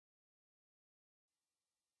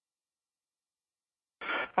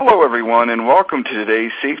Hello, everyone, and welcome to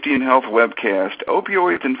today's Safety and Health webcast,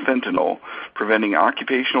 Opioids and Fentanyl, Preventing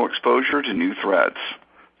Occupational Exposure to New Threats,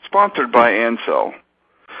 sponsored by Ansell.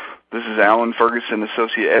 This is Alan Ferguson,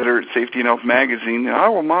 Associate Editor at Safety and Health Magazine, and I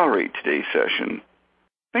will moderate today's session.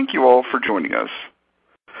 Thank you all for joining us.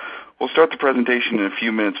 We'll start the presentation in a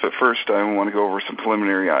few minutes, but first I want to go over some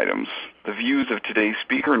preliminary items. The views of today's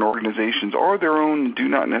speaker and organizations are their own and do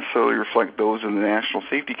not necessarily reflect those of the National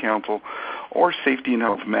Safety Council or Safety and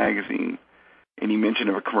Health Magazine. Any mention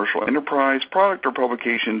of a commercial enterprise, product, or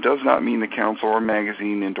publication does not mean the Council or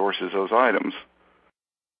magazine endorses those items.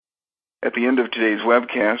 At the end of today's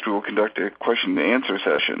webcast, we will conduct a question and answer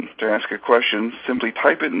session. To ask a question, simply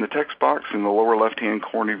type it in the text box in the lower left-hand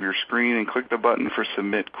corner of your screen and click the button for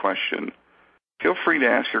Submit Question. Feel free to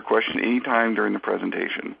ask your question anytime during the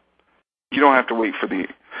presentation. You don't have to wait for the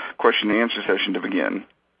question and answer session to begin.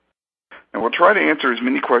 And we'll try to answer as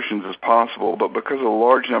many questions as possible, but because of the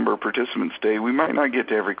large number of participants today, we might not get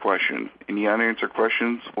to every question. Any unanswered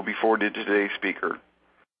questions will be forwarded to today's speaker.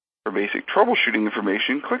 For basic troubleshooting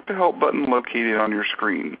information, click the Help button located on your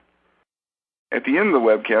screen. At the end of the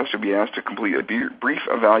webcast, you'll be asked to complete a brief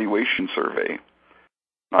evaluation survey.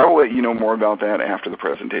 I will let you know more about that after the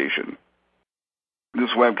presentation.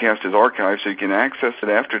 This webcast is archived so you can access it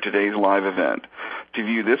after today's live event. To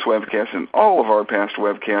view this webcast and all of our past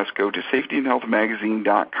webcasts, go to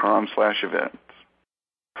safetyandhealthmagazine.com/events.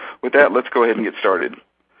 With that, let's go ahead and get started.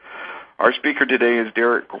 Our speaker today is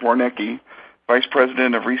Derek Warnecki, Vice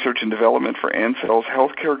President of Research and Development for Ansell's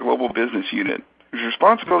Healthcare Global Business Unit, whose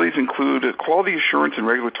responsibilities include quality assurance and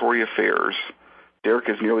regulatory affairs. Derek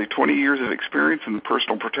has nearly 20 years of experience in the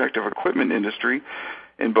personal protective equipment industry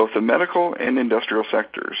in both the medical and industrial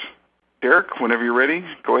sectors. Derek, whenever you're ready,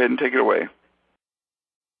 go ahead and take it away.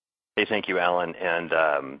 Hey, thank you, Alan. And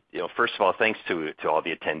first of all, thanks to all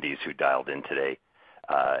the attendees who dialed in today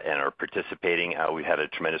and are participating. We had a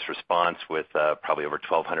tremendous response with probably over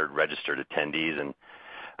 1,200 registered attendees, and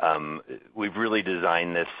we've really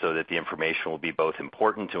designed this so that the information will be both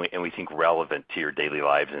important and we think relevant to your daily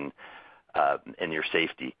lives and your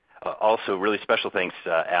safety. Also, really special thanks,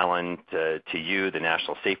 Alan, to you, the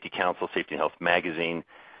National Safety Council, Safety and Health Magazine,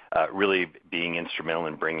 really being instrumental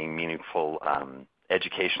in bringing meaningful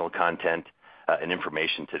educational content and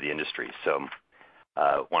information to the industry. So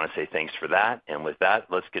want to say thanks for that. And with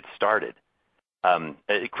that, let's get started. A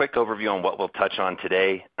quick overview on what we'll touch on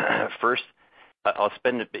today. First, I'll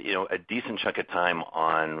spend a decent chunk of time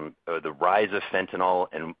on the rise of fentanyl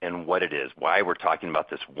and what it is, why we're talking about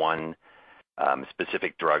this one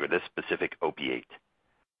specific drug or this specific opiate.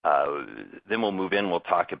 Then we'll move in, we'll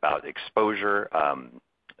talk about exposure,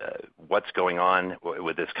 what's going on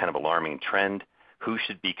with this kind of alarming trend, who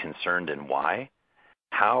should be concerned and why,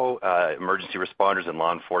 how emergency responders and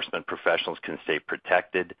law enforcement professionals can stay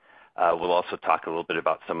protected. We'll also talk a little bit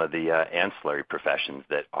about some of the ancillary professions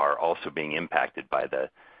that are also being impacted by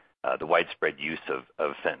the widespread use of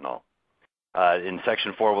fentanyl. In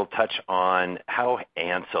Section 4, we'll touch on how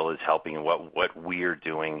Ansell is helping and what we're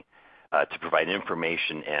doing to provide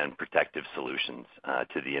information and protective solutions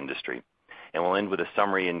to the industry. And we'll end with a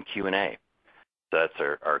summary and Q&A. So that's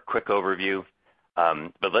our quick overview.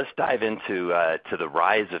 But let's dive into to the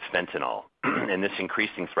rise of fentanyl and this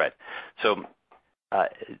increasing threat. So a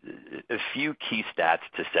few key stats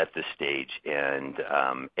to set the stage, and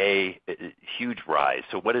a huge rise.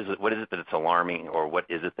 So what is it that it's alarming, or what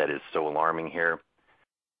is it that is so alarming here?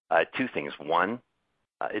 Two things. One,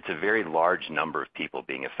 it's a very large number of people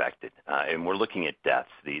being affected, and we're looking at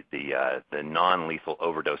deaths. The non-lethal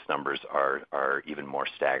overdose numbers are even more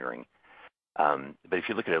staggering. But if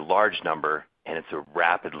you look at a large number, and it's a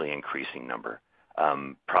rapidly increasing number,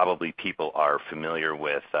 probably people are familiar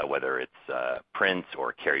with whether it's Prince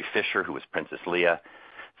or Carrie Fisher, who was Princess Leia,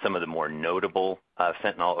 some of the more notable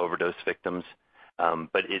fentanyl overdose victims.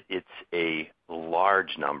 But it's a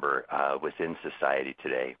large number within society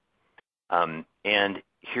today. And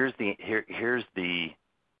here's the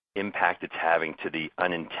impact it's having to the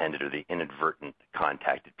unintended or the inadvertent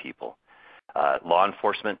contacted people. Law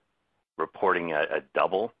enforcement reporting a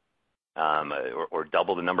double or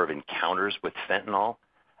double the number of encounters with fentanyl.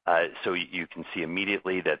 So you can see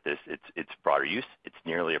immediately that it's broader use. It's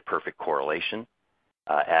nearly a perfect correlation.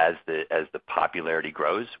 As the popularity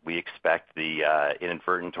grows, we expect the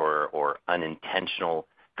inadvertent or unintentional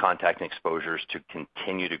contact and exposures to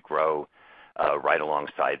continue to grow right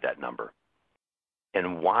alongside that number.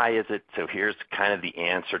 And why is it? So here's kind of the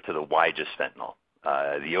answer to the why just fentanyl.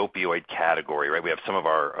 The opioid category, right? We have some of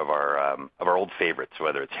our old favorites,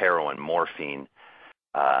 whether it's heroin, morphine,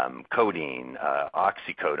 codeine,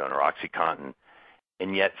 oxycodone or OxyContin,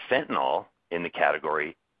 and yet fentanyl in the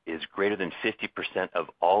category is greater than 50% of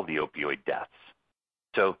all the opioid deaths.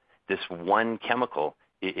 So this one chemical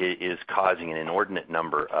is causing an inordinate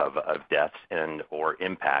number of deaths and or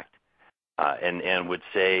impact. And would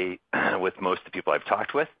say with most of the people I've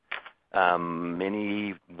talked with,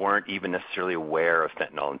 many weren't even necessarily aware of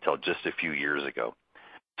fentanyl until just a few years ago.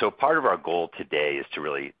 So part of our goal today is to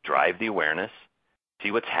really drive the awareness, see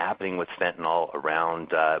what's happening with fentanyl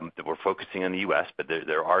around, we're focusing on the U.S., but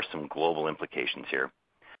there are some global implications here.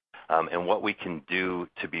 And what we can do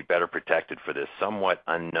to be better protected for this somewhat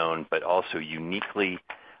unknown but also uniquely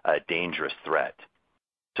dangerous threat.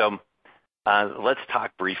 So let's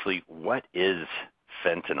talk briefly, what is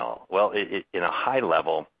fentanyl? Well, in a high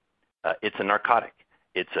level, it's a narcotic.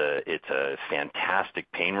 It's a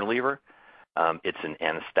fantastic pain reliever. It's an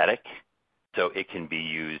anesthetic, so it can be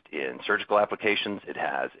used in surgical applications. It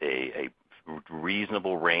has a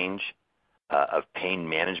reasonable range of pain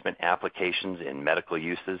management applications in medical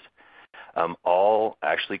uses, all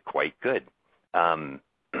actually quite good. Some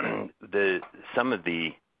of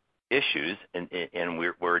the issues, and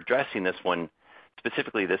we're addressing this one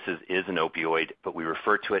specifically. This is an opioid, but we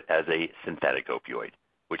refer to it as a synthetic opioid,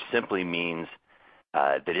 which simply means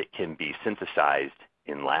that it can be synthesized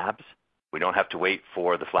in labs. We don't have to wait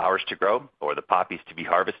for the flowers to grow or the poppies to be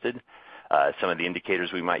harvested. Some of the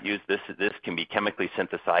indicators we might use, this can be chemically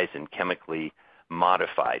synthesized and chemically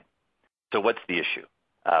modified. So what's the issue?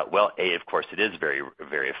 Well, of course, it is very,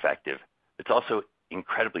 very effective. It's also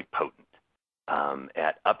incredibly potent,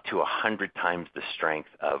 at up to 100 times the strength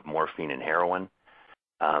of morphine and heroin.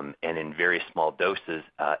 And in very small doses,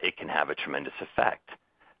 it can have a tremendous effect.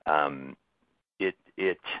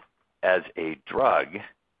 It as a drug,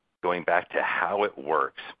 going back to how it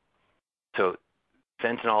works. So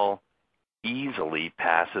fentanyl easily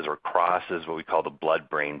passes or crosses what we call the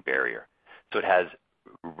blood-brain barrier. So it has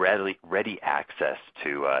ready access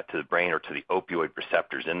to the brain or to the opioid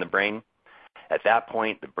receptors in the brain. At that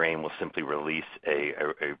point, the brain will simply release a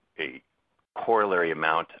corollary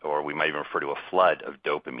amount, or we might even refer to a flood of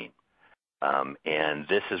dopamine. And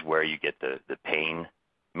this is where you get the pain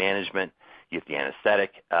management, you get the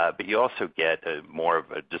anesthetic, but you also get more of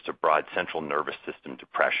just a broad central nervous system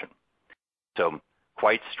depression. So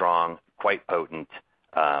quite strong, quite potent.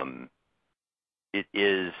 It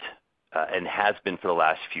is, and has been for the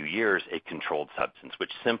last few years, a controlled substance,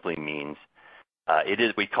 which simply means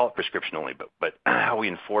we call it prescription only, but how we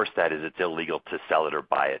enforce that is it's illegal to sell it or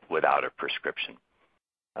buy it without a prescription,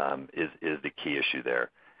 is the key issue there.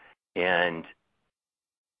 And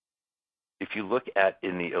if you look at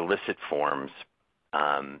in the illicit forms,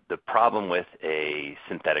 the problem with a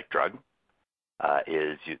synthetic drug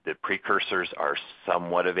is the precursors are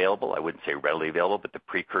somewhat available. I wouldn't say readily available, but the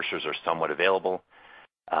precursors are somewhat available.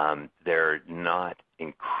 They're not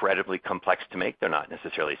incredibly complex to make. They're not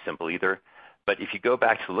necessarily simple either. But if you go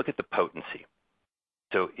back to look at the potency,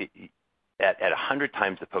 so at 100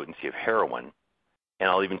 times the potency of heroin, and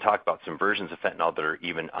I'll even talk about some versions of fentanyl that are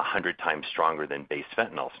even 100 times stronger than base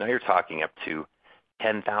fentanyl. So now you're talking up to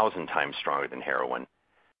 10,000 times stronger than heroin.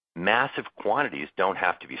 Massive quantities don't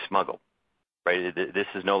have to be smuggled, right? This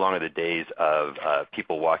is no longer the days of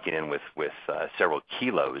people walking in with several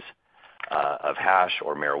kilos of hash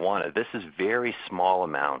or marijuana. This is very small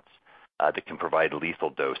amounts that can provide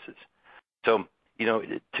lethal doses. So,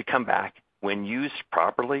 to come back, when used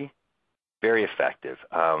properly, very effective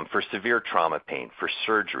for severe trauma pain, for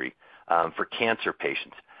surgery, for cancer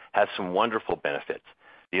patients, has some wonderful benefits.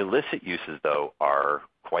 The illicit uses, though, are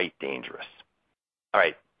quite dangerous. All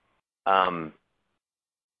right,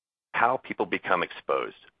 how people become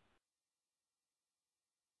exposed.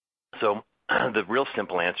 So the real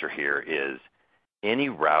simple answer here is any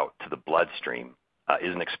route to the bloodstream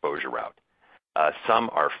is an exposure route. Some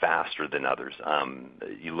are faster than others.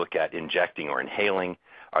 You look at injecting or inhaling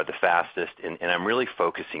are the fastest, and I'm really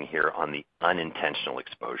focusing here on the unintentional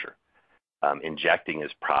exposure. Injecting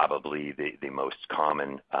is probably the most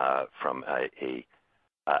common from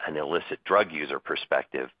an illicit drug user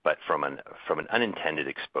perspective, but from an unintended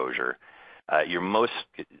exposure, you're most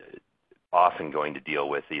often going to deal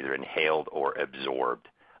with either inhaled or absorbed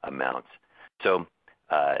amounts. So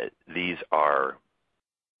these are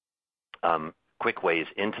quick ways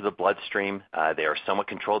into the bloodstream. They are somewhat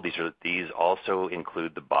controlled. These also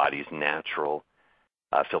include the body's natural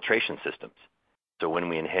filtration systems. So when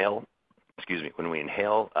we inhale,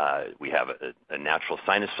 we have a natural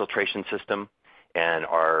sinus filtration system, and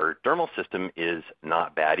our dermal system is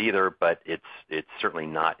not bad either, but it's certainly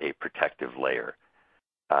not a protective layer.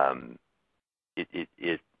 I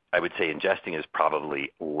would say ingesting is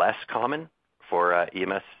probably less common for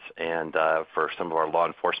EMS and for some of our law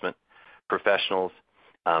enforcement professionals,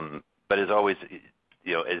 But as always,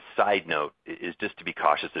 as side note, is just to be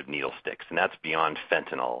cautious of needle sticks, and that's beyond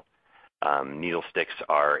fentanyl. Needle sticks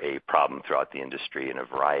are a problem throughout the industry in a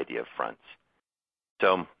variety of fronts.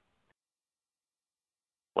 So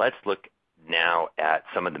let's look now at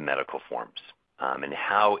some of the medical forms and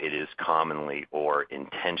how it is commonly or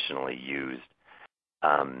intentionally used.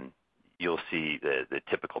 You'll see the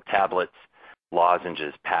typical tablets,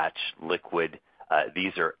 lozenges, patch, liquid.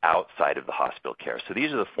 These are outside of the hospital care. So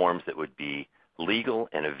these are the forms that would be legal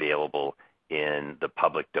and available in the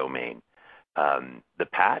public domain. The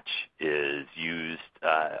patch is used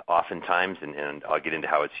oftentimes, and I'll get into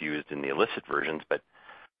how it's used in the illicit versions, but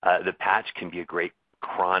the patch can be a great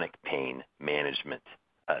chronic pain management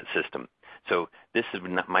system. So this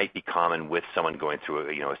might be common with someone going through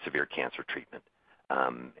a severe cancer treatment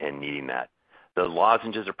and needing that. The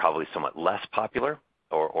lozenges are probably somewhat less popular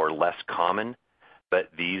or less common, but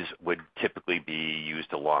these would typically be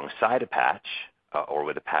used alongside a patch or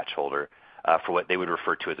with a patch holder for what they would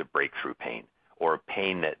refer to as a breakthrough pain, or a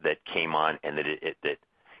pain that came on and that it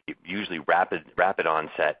usually rapid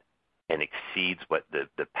onset and exceeds what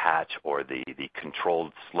the patch or the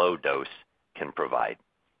controlled slow dose can provide.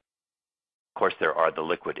 Of course, there are the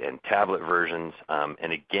liquid and tablet versions,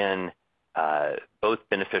 and again, both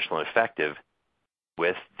beneficial and effective,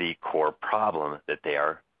 with the core problem that they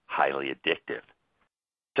are highly addictive.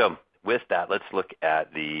 So with that, let's look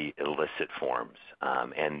at the illicit forms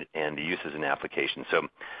and the uses and applications. So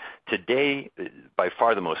today, by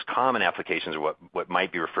far the most common applications are what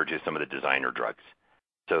might be referred to as some of the designer drugs.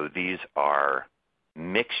 So these are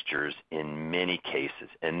mixtures in many cases,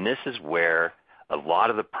 and this is where a lot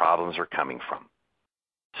of the problems are coming from.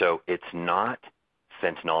 So it's not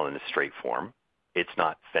fentanyl in a straight form. It's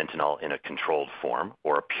not fentanyl in a controlled form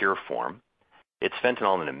or a pure form. It's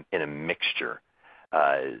fentanyl in a mixture.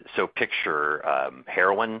 So picture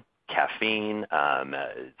heroin, caffeine,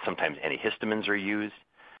 sometimes antihistamines are used.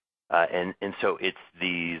 And so it's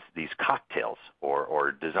these cocktails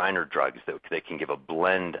or designer drugs that can give a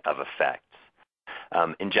blend of effects.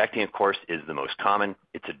 Injecting, of course, is the most common.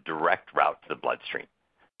 It's a direct route to the bloodstream.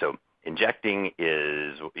 So injecting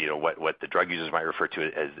is what the drug users might refer to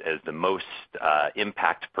as the most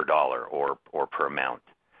impact per dollar or per amount.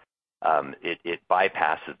 It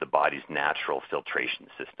bypasses the body's natural filtration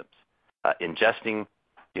systems. Ingesting,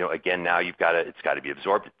 again, now it's got to be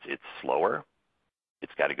absorbed. It's slower.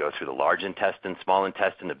 It's got to go through the large intestine, small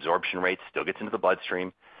intestine. Absorption rate still gets into the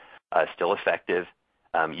bloodstream, still effective.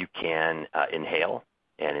 You can inhale,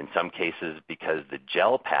 and in some cases, because the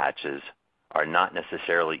gel patches are not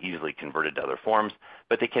necessarily easily converted to other forms,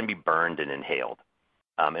 but they can be burned and inhaled.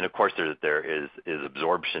 And of course, there is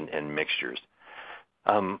absorption and mixtures.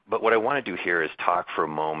 But what I want to do here is talk for a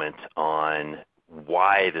moment on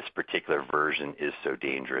why this particular version is so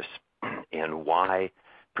dangerous and why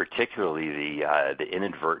particularly the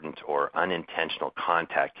inadvertent or unintentional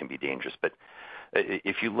contact can be dangerous. But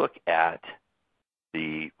if you look at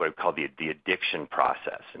what I call the addiction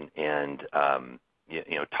process and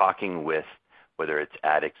talking with whether it's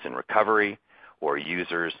addicts in recovery or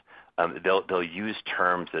users, they'll use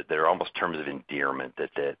terms that are almost terms of endearment,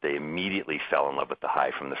 that they immediately fell in love with the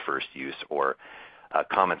high from the first use, or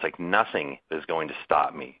comments like "nothing is going to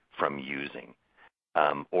stop me from using,"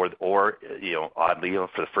 or oddly,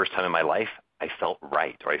 for the first time in my life, I felt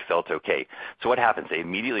right, or I felt okay. So what happens? They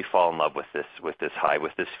immediately fall in love with this high,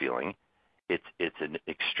 with this feeling. It's an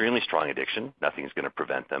extremely strong addiction. Nothing's going to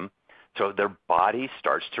prevent them. So their body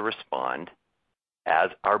starts to respond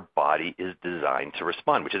as our body is designed to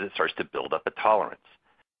respond, which is it starts to build up a tolerance.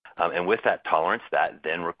 And with that tolerance, that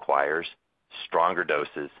then requires stronger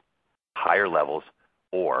doses, higher levels,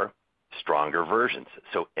 or stronger versions.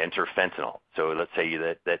 So enter fentanyl. So let's say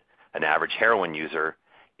that an average heroin user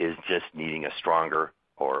is just needing a stronger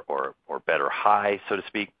or better high, so to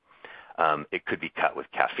speak. It could be cut with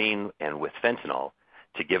caffeine and with fentanyl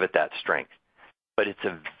to give it that strength. But it's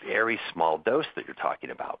a very small dose that you're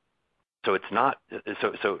talking about. So it's not.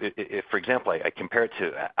 So if, for example, I compare it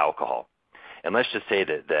to alcohol, and let's just say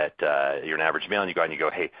that you're an average male and you go out and you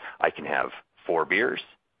go, hey, I can have 4 beers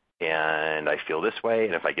and I feel this way,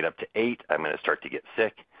 and if I get up to 8, I'm going to start to get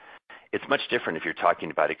sick. It's much different if you're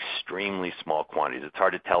talking about extremely small quantities. It's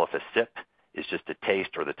hard to tell if a sip is just a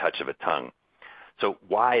taste or the touch of a tongue. So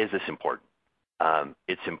why is this important?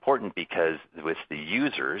 It's important because with the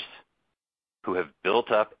users who have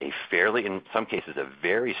built up a fairly, in some cases, a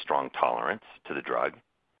very strong tolerance to the drug,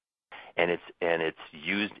 and it's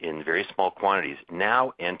used in very small quantities,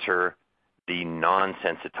 now enter the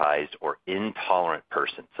non-sensitized or intolerant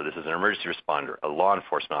person. So this is an emergency responder, a law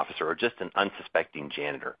enforcement officer, or just an unsuspecting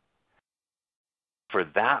janitor. for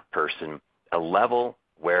that person, a level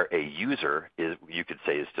where a user is, you could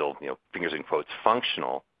say, is still, fingers in quotes,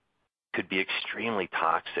 functional, could be extremely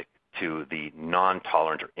toxic to the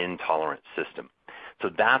non-tolerant or intolerant system. So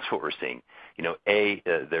that's what we're seeing.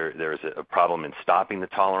 There's a problem in stopping the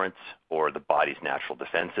tolerance or the body's natural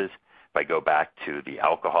defenses. If I go back to the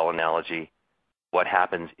alcohol analogy, what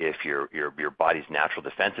happens if your body's natural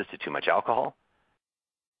defenses to too much alcohol?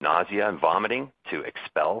 Nausea and vomiting to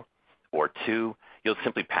expel, or two, you'll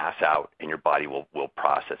simply pass out and your body will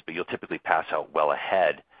process, but you'll typically pass out well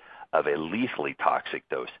ahead of a lethally toxic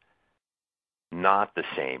dose. Not the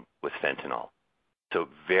same with fentanyl. So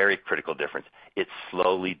very critical difference. It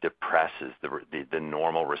slowly depresses the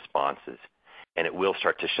normal responses, and it will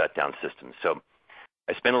start to shut down systems. So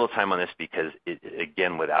I spent a little time on this because,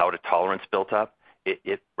 again, without a tolerance built up,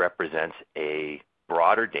 it represents a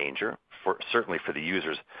broader danger, certainly for the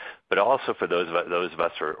users, but also for those of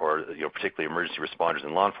us, or particularly emergency responders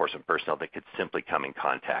and law enforcement personnel that could simply come in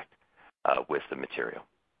contact with the material.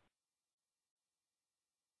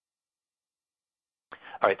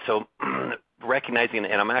 All right, so recognizing,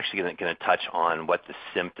 and I'm actually going to touch on what the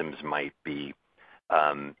symptoms might be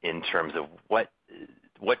in terms of what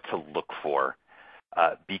to look for,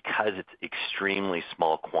 because it's extremely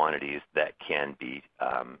small quantities that can be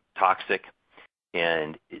toxic.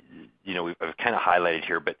 And I've kind of highlighted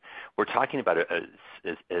here, but we're talking about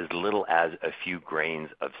as little as a few grains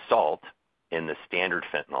of salt in the standard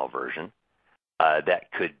fentanyl version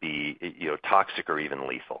that could be toxic or even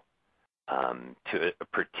lethal,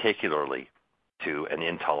 particularly to an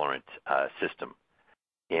intolerant system.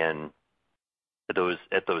 And at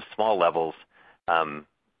those small levels,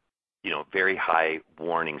 very high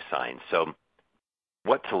warning signs. So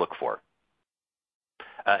what to look for?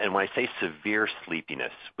 And when I say severe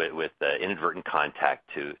sleepiness with inadvertent contact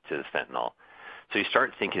to the fentanyl, so you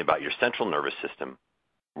start thinking about your central nervous system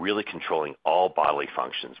really controlling all bodily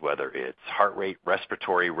functions, whether it's heart rate,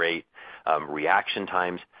 respiratory rate, reaction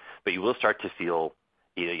times, but you will start to feel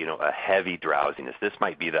a heavy drowsiness. This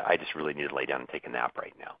might be that I just really need to lay down and take a nap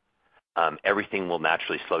right now. Everything will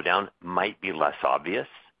naturally slow down, might be less obvious.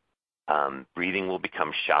 Breathing will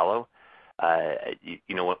become shallow.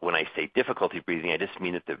 When I say difficulty breathing, I just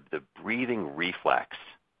mean that the breathing reflex,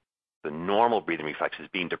 the normal breathing reflex, is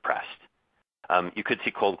being depressed. You could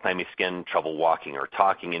see cold, clammy skin, trouble walking or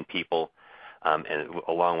talking in people, and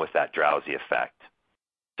along with that drowsy effect.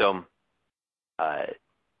 So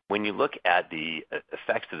when you look at the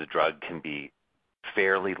effects of the drug, can be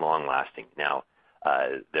fairly long-lasting. Now,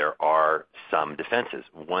 there are some defenses.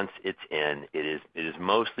 Once it's in, it is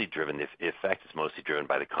mostly driven, the effect is mostly driven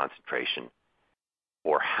by the concentration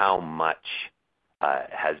or how much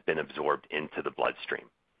has been absorbed into the bloodstream.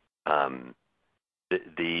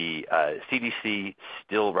 The CDC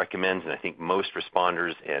still recommends, and I think most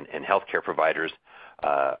responders and healthcare providers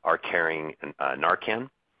are carrying Narcan,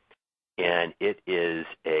 and it's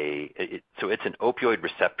an opioid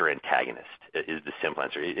receptor antagonist is the simple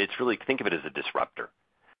answer. It's really, think of it as a disruptor.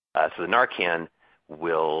 So the Narcan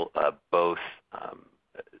will both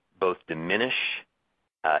diminish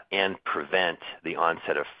and prevent the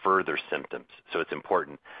onset of further symptoms. So it's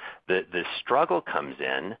important. The struggle comes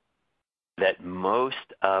in that most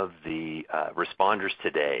of the responders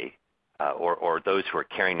today, or those who are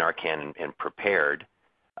carrying Narcan and prepared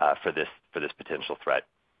for this potential threat,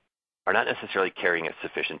 are not necessarily carrying a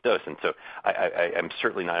sufficient dose. And so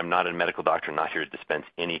I'm not a medical doctor, I'm not here to dispense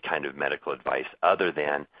any kind of medical advice other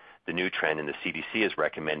than the new trend, and the CDC is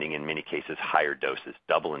recommending in many cases higher doses,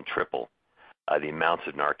 double and triple the amounts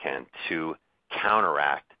of Narcan to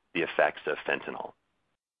counteract the effects of fentanyl.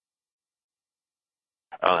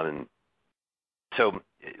 So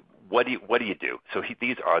what do you do? So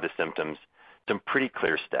these are the symptoms, some pretty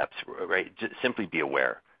clear steps, right? Just simply be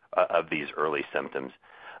aware of these early symptoms.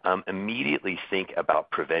 Immediately think about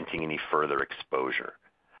preventing any further exposure.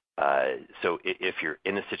 So if you're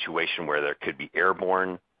in a situation where there could be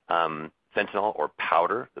airborne fentanyl or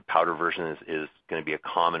powder, the powder version is going to be a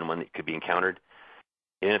common one that could be encountered.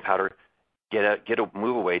 In a powder,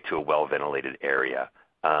 move away to a well-ventilated area.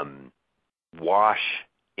 Wash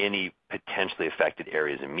any potentially affected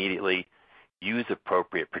areas immediately. Use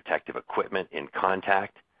appropriate protective equipment in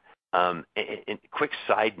contact. And quick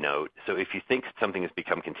side note, so if you think something has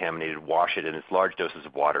become contaminated, wash it in its large doses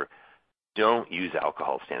of water. Don't use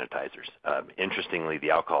alcohol sanitizers. Interestingly,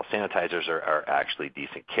 the alcohol sanitizers are actually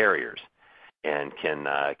decent carriers and can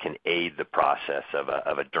aid the process of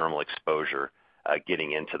a dermal exposure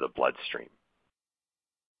getting into the bloodstream.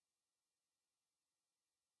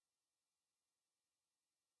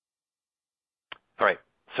 All right,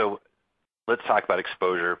 so let's talk about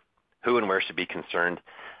exposure. who and where should be concerned.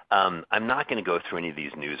 I'm not going to go through any of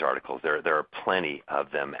these news articles. There are plenty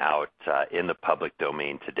of them out in the public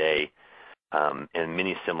domain today, and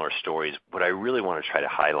many similar stories. What I really want to try to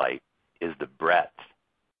highlight is the breadth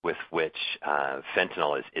with which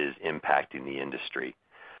fentanyl is impacting the industry.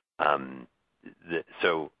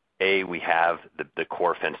 So A, we have the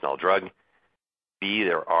core fentanyl drug. B,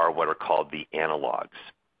 there are what are called the analogs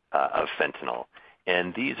of fentanyl.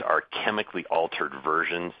 And these are chemically altered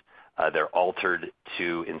versions. They're altered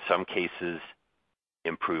to, in some cases,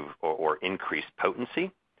 improve or increase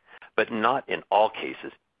potency, but not in all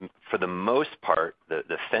cases. For the most part,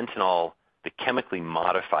 the fentanyl, the chemically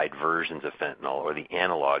modified versions of fentanyl or the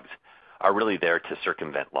analogs are really there to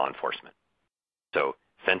circumvent law enforcement. So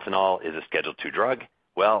fentanyl is a Schedule II drug.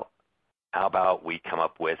 Well, how about we come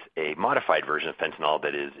up with a modified version of fentanyl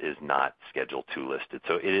that is not Schedule II listed?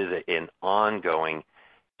 So it is an ongoing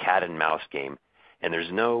cat and mouse game, and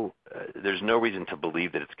there's no reason to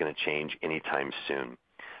believe that it's going to change anytime soon.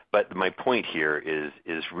 But my point here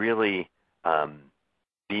is really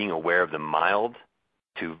being aware of the mild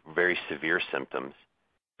to very severe symptoms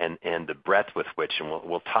and the breadth with which, and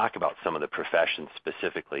we'll talk about some of the professions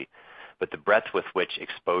specifically, but the breadth with which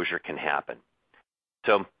exposure can happen.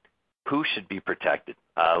 So who should be protected?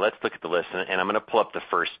 Let's look at the list, and I'm going to pull up the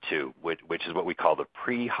first two, which is what we call the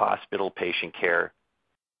pre-hospital patient care.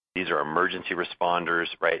 These are emergency responders,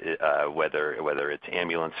 right? Whether it's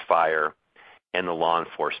ambulance, fire, and the law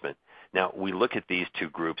enforcement. Now, we look at these two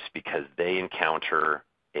groups because they encounter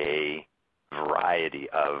a variety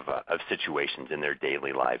of situations in their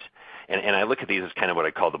daily lives. And I look at these as kind of what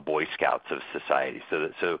I call the Boy Scouts of society.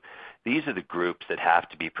 So these are the groups that have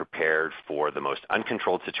to be prepared for the most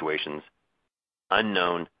uncontrolled situations,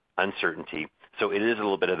 unknown, uncertainty. So it is a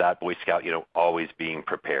little bit of that Boy Scout, always being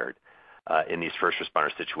prepared in these first responder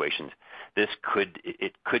situations.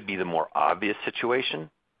 It could be the more obvious situation,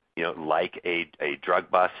 like a drug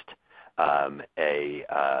bust, a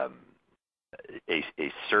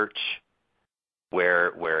search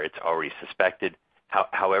where it's already suspected.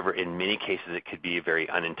 However, in many cases, it could be very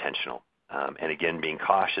unintentional. And again, being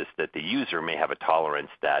cautious that the user may have a tolerance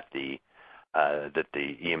that the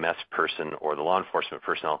EMS person or the law enforcement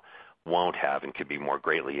personnel won't have and could be more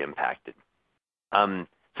greatly impacted.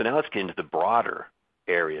 So now let's get into the broader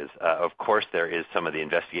areas. Of course, there is some of the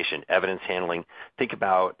investigation evidence handling. Think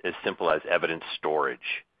about as simple as evidence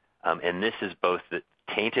storage. And this is both the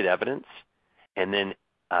tainted evidence and then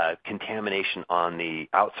contamination on the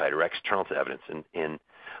outside or external to evidence, in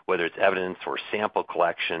whether it's evidence or sample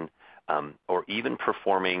collection, or even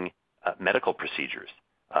performing medical procedures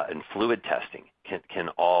and fluid testing can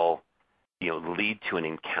all lead to an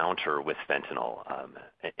encounter with fentanyl.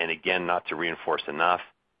 And again, not to reinforce enough,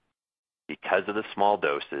 because of the small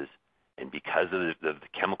doses and because of the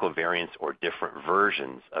chemical variants or different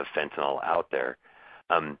versions of fentanyl out there,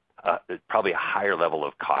 probably a higher level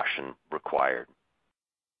of caution required.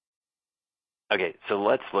 Okay, so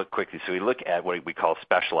let's look quickly. So we look at what we call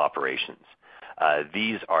special operations.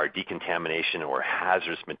 These are decontamination or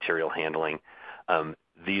hazardous material handling.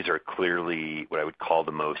 These are clearly what I would call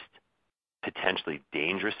the most potentially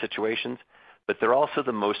dangerous situations, but they're also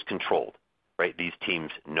the most controlled, right? These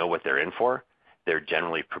teams know what they're in for. They're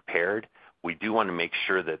generally prepared. We do want to make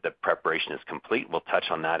sure that the preparation is complete. We'll touch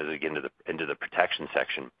on that as we get into the protection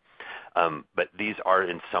section. But these are,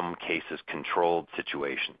 in some cases, controlled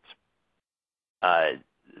situations.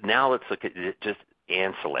 Now let's look at just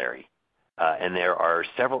ancillary. And there are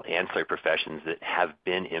several ancillary professions that have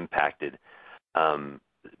been impacted.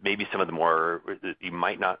 Maybe some of the more, you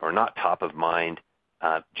might not, or not top of mind,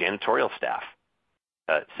 janitorial staff.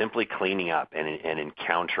 Simply cleaning up and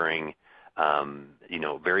encountering,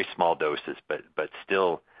 very small doses, but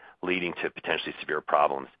still leading to potentially severe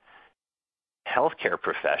problems. Healthcare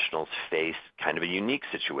professionals face kind of a unique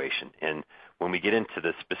situation, and when we get into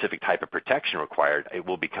the specific type of protection required, it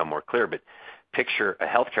will become more clear. But picture a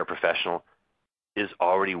healthcare professional is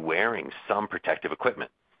already wearing some protective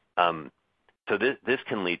equipment. So this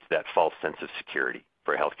can lead to that false sense of security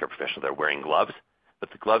for a healthcare professional. They're wearing gloves,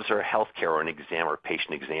 but the gloves are a healthcare or an exam or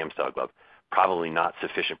patient exam style glove, probably not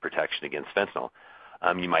sufficient protection against fentanyl.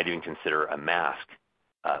 You might even consider a mask,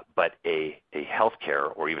 but a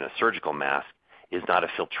healthcare or even a surgical mask is not a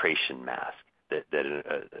filtration mask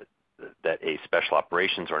that a special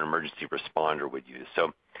operations or an emergency responder would use.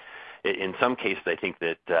 So in some cases, I think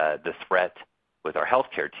that the threat with our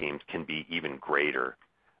healthcare teams can be even greater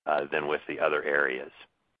than with the other areas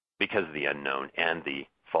because of the unknown and the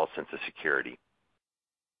false sense of security.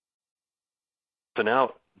 So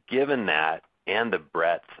now, given that and the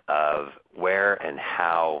breadth of where and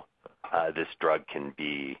how this drug can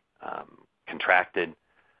be contracted.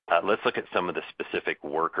 Let's look at some of the specific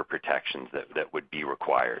worker protections that would be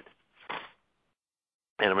required.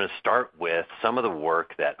 And I'm going to start with some of the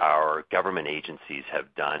work that our government agencies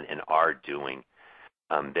have done and are doing.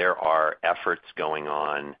 There are efforts going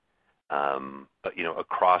on,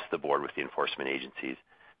 across the board with the enforcement agencies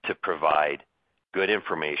to provide good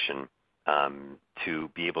information, to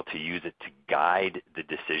be able to use it to guide the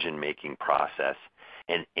decision-making process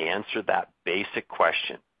and answer that basic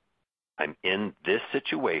question. I'm in this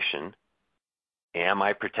situation. Am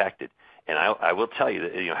I protected? And I will tell you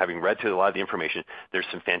that, having read through a lot of the information, there's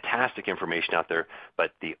some fantastic information out there,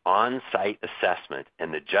 but the on-site assessment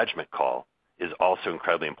and the judgment call is also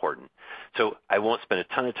incredibly important. So I won't spend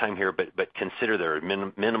a ton of time here, but consider there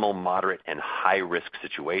are minimal, moderate, and high-risk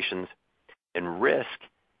situations. And risk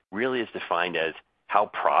really is defined as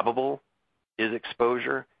how probable is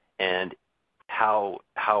exposure and how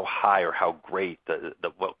high or how great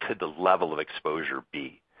what could the level of exposure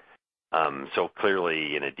be. So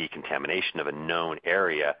clearly in a decontamination of a known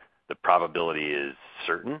area, the probability is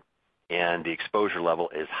certain and the exposure level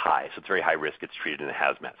is high. So it's very high risk. It's treated in a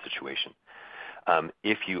hazmat situation.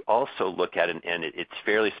 If you also look at it, and it's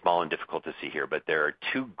fairly small and difficult to see here, but there are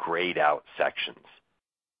two grayed out sections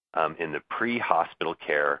in the pre-hospital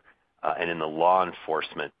care and in the law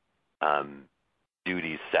enforcement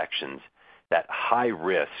duties sections. That high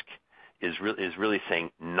risk is really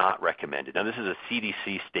saying not recommended. Now, this is a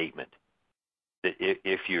CDC statement. That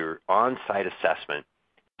if your on-site assessment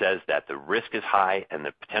says that the risk is high and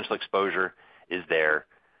the potential exposure is there,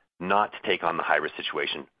 not to take on the high-risk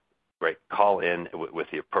situation, right? Call in with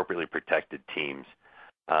the appropriately protected teams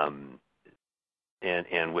and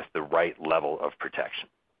with the right level of protection.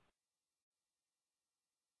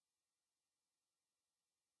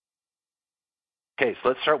 Okay, so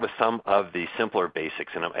let's start with some of the simpler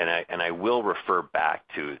basics, and I will refer back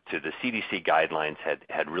to the CDC guidelines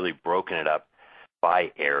had really broken it up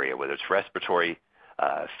by area, whether it's respiratory,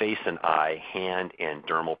 face and eye, hand and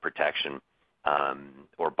dermal protection,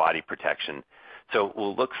 or body protection. So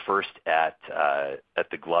we'll look first at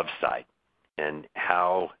the glove side and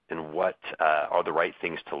how and what are the right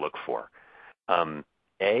things to look for. And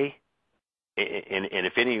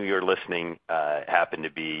if any of you are listening happen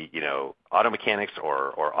to be, auto mechanics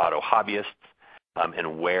or auto hobbyists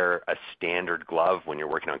and wear a standard glove when you're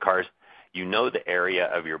working on cars, you know the area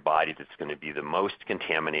of your body that's going to be the most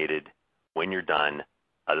contaminated when you're done,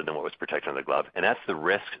 other than what was protected on the glove, and that's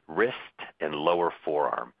the wrist and lower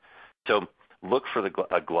forearm. So look for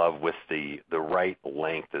a glove with the right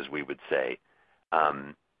length, as we would say.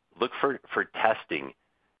 Look for testing.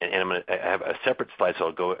 And I have a separate slide, so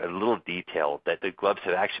I'll go a little detail that the gloves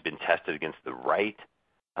have actually been tested against the right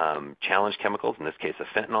challenge chemicals, in this case a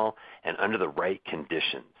fentanyl, and under the right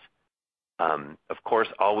conditions. Of course,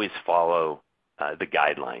 always follow the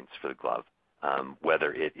guidelines for the glove,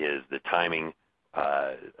 whether it is the timing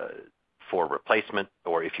for replacement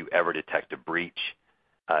or if you ever detect a breach,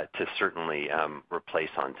 to certainly replace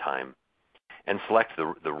on time. And select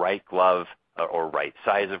the right glove or right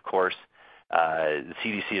size, of course. The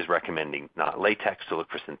CDC is recommending not latex, so look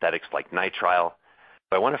for synthetics like nitrile.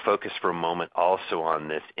 But I want to focus for a moment also on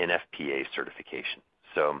this NFPA certification.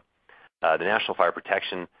 So the National Fire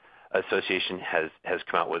Protection Association has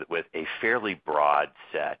come out with a fairly broad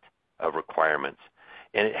set of requirements.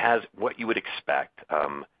 And it has what you would expect.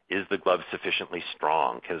 Is the glove sufficiently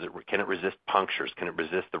strong? Can it resist punctures? Can it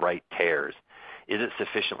resist the right tears? Is it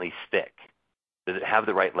sufficiently thick? Does it have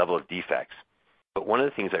the right level of defects? But one of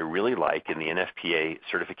the things I really like in the NFPA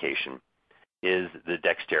certification is the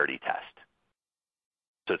dexterity test.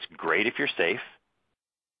 So it's great if you're safe.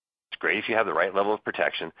 It's great if you have the right level of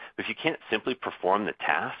protection. But if you can't simply perform the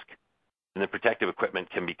task, then the protective equipment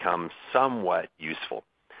can become somewhat useful.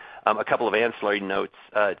 A couple of ancillary notes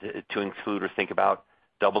to include or think about.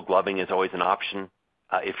 Double gloving is always an option.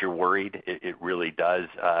 If you're worried, it really does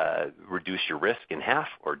reduce your risk in half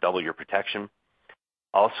or double your protection.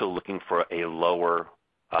 Also looking for a lower,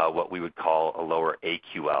 what we would call a lower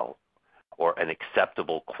AQL, or an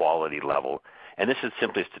acceptable quality level. And this is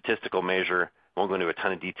simply a statistical measure. I won't go into a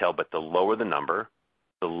ton of detail, but the lower the number,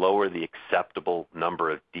 the lower the acceptable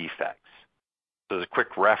number of defects. So as a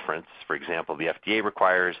quick reference, for example, the FDA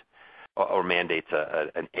requires or mandates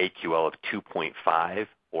an AQL of 2.5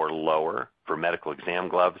 or lower for medical exam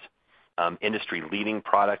gloves. Industry-leading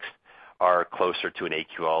products are closer to an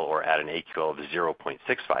AQL or at an AQL of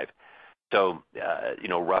 0.65. So,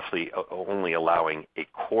 roughly only allowing a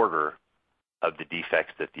quarter of the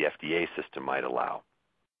defects that the FDA system might allow.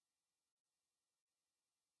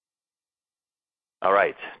 All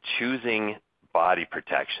right, choosing body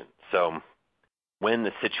protection. So when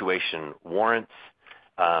the situation warrants,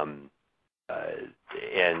 and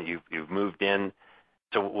you've moved in.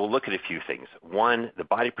 So we'll look at a few things. One, the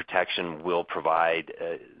body protection will provide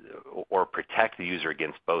or protect the user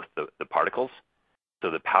against both the particles,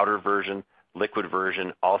 so the powder version, liquid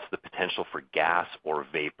version, also the potential for gas or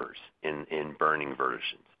vapors in burning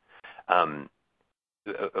versions.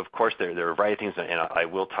 Of course, there are a variety of things, and I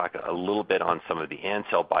will talk a little bit on some of the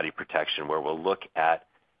Ancell body protection, where we'll look at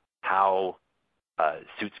how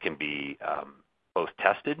suits can be both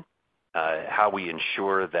tested, how we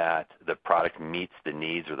ensure that the product meets the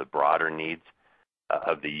needs or the broader needs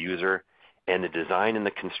of the user, and the design and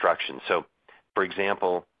the construction. So, for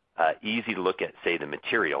example, easy to look at, say, the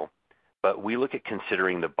material, but we look at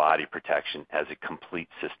considering the body protection as a complete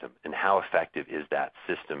system and how effective is that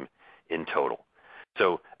system in total.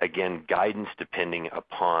 So again, guidance depending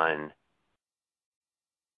upon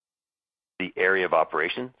the area of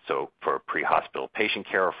operation. So for pre-hospital patient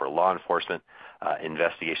care or for law enforcement,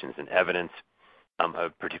 investigations and evidence,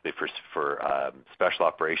 particularly for special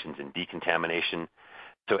operations and decontamination.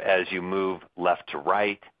 So as you move left to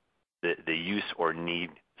right, the use or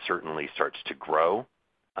need certainly starts to grow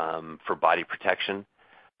for body protection.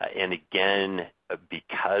 And again,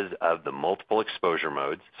 because of the multiple exposure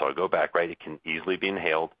modes, so I'll go back, right, it can easily be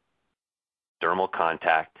inhaled, dermal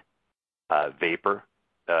contact, vapor,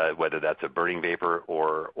 whether that's a burning vapor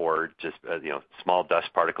or just small dust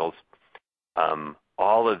particles.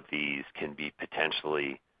 All of these can be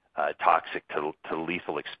potentially toxic to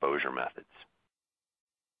lethal exposure methods.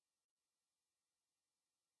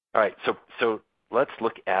 All right, so let's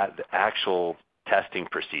look at the actual testing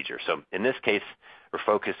procedure. So in this case, we're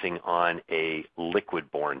focusing on a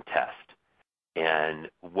liquid-borne test. And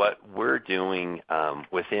what we're doing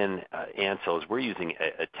within Ancell is we're using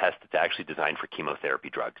a test that's actually designed for chemotherapy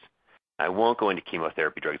drugs. I won't go into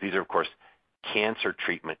chemotherapy drugs. These are, of course, cancer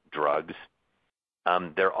treatment drugs.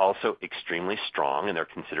 They're also extremely strong, and they're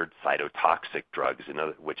considered cytotoxic drugs,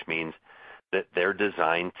 which means that they're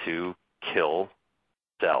designed to kill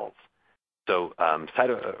cells. So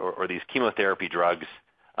these chemotherapy drugs,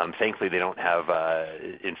 thankfully they don't have,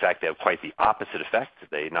 in fact, they have quite the opposite effect.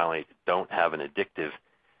 They not only don't have an addictive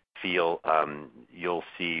feel, you'll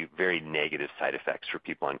see very negative side effects for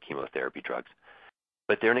people on chemotherapy drugs.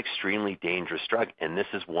 But they're an extremely dangerous drug, and this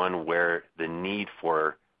is one where the need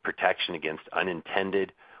for protection against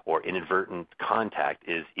unintended or inadvertent contact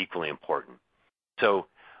is equally important. So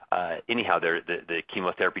anyhow, the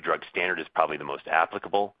chemotherapy drug standard is probably the most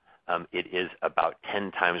applicable. It is about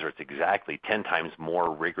 10 times, or it's exactly 10 times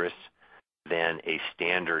more rigorous than a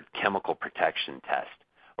standard chemical protection test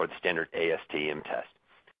or the standard ASTM test.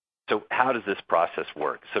 So how does this process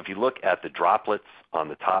work? So if you look at the droplets on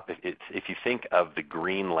the top, if you think of the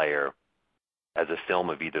green layer as a film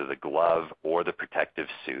of either the glove or the protective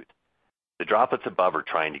suit, the droplets above are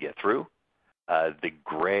trying to get through. The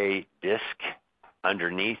gray disc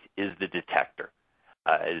underneath is the detector.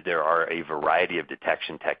 There are a variety of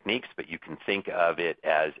detection techniques, but you can think of it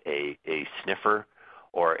as a sniffer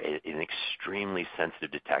or an extremely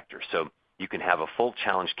sensitive detector. So you can have a full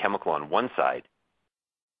challenge chemical on one side,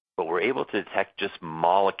 but we're able to detect just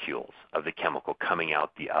molecules of the chemical coming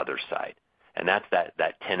out the other side. And that's that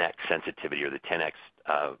 10x sensitivity, or the 10x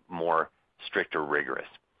more strict or rigorous.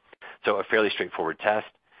 So a fairly straightforward test.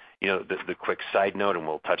 The quick side note, and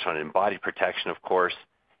we'll touch on it in body protection, of course,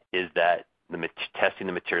 is that testing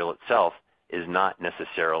the material itself is not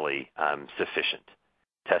necessarily sufficient.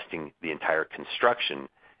 Testing the entire construction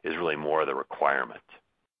is really more the requirement.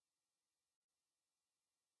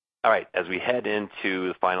 All right, as we head into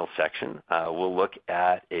the final section, we'll look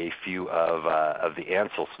at a few of the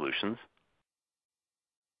Ancell solutions.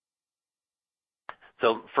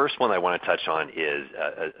 So first one I want to touch on is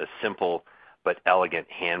a simple but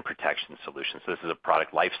elegant hand protection solution. So this is a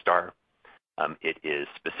product, LifeStar. It is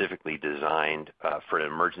specifically designed for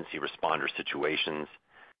emergency responder situations.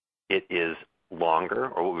 It is longer,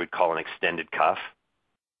 or what we would call an extended cuff.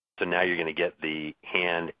 So now you're going to get the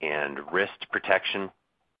hand and wrist protection,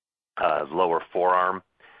 lower forearm.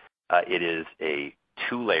 It is a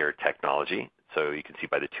two-layer technology, so you can see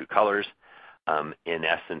by the two colors. In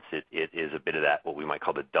essence, it is a bit of that, what we might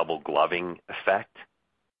call the double gloving effect,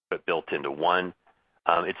 but built into one.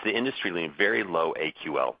 It's the industry-leading, very low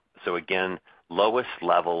AQL. So again, lowest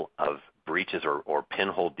level of breaches or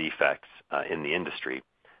pinhole defects in the industry,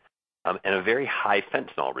 and a very high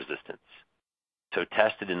fentanyl resistance. So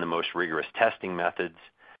tested in the most rigorous testing methods,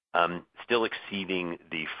 still exceeding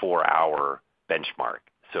the 4-hour benchmark.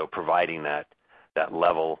 So providing that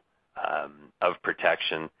level of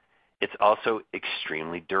protection. It's also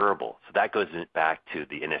extremely durable. So that goes back to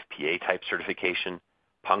the NFPA type certification,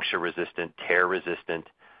 puncture resistant, tear resistant,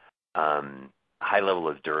 high level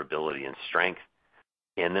of durability and strength.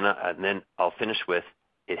 And then I'll finish with,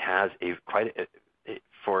 it has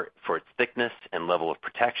for its thickness and level of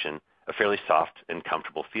protection, a fairly soft and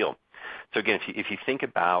comfortable feel. So again, if you think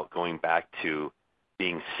about going back to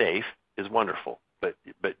being safe is wonderful, but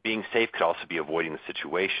being safe could also be avoiding the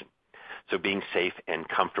situation. So being safe and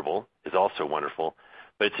comfortable is also wonderful,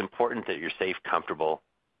 but it's important that you're safe, comfortable,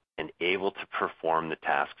 and able to perform the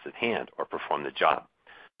tasks at hand or perform the job.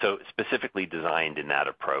 So specifically designed in that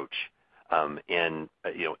approach, and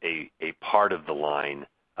a part of the line.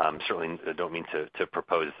 Certainly, I don't mean to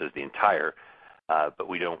propose this as the entire, but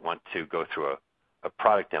we don't want to go through a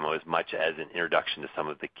product demo as much as an introduction to some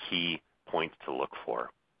of the key points to look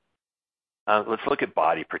for. Let's look at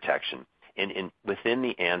body protection. And within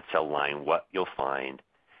the Ancel line, what you'll find,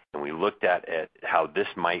 and we looked at how this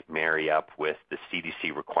might marry up with the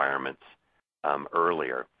CDC requirements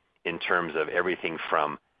earlier in terms of everything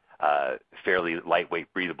from fairly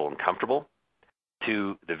lightweight, breathable, and comfortable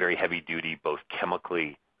to the very heavy-duty, both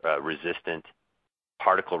chemically resistant,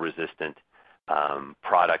 particle resistant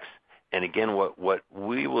products. And again, what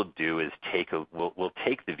we will do is we'll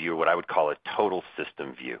take the view of what I would call a total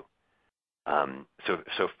system view.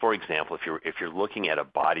 So for example, if you're looking at a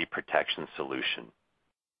body protection solution,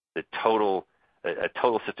 a total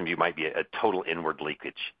system view might be a total inward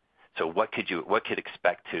leakage. So what could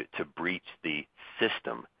expect to breach the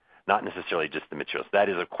system, not necessarily just the materials. That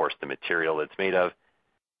is, of course, the material it's made of.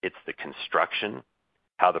 It's the construction,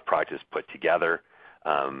 how the product is put together.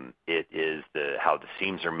 It is how the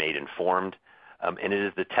seams are made and formed, and it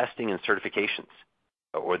is the testing and certifications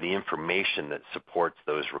or the information that supports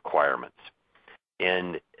those requirements.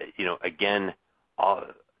 And again,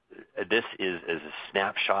 this is a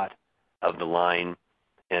snapshot of the line,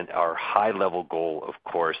 and our high-level goal, of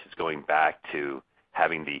course, is going back to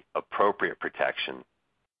having the appropriate protection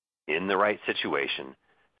in the right situation,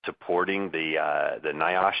 supporting the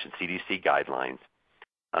NIOSH and CDC guidelines,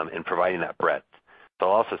 and providing that breadth. So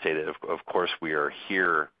I'll also say that, of course, we are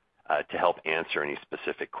here to help answer any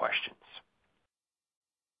specific questions.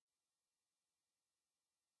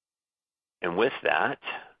 And with that,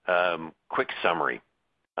 quick summary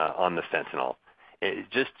on the fentanyl.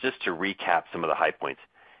 Just to recap some of the high points.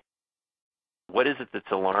 What is it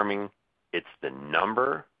that's alarming? It's the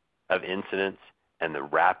number of incidents and the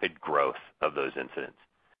rapid growth of those incidents.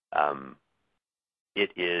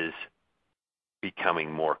 It is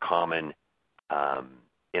becoming more common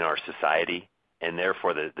in our society, and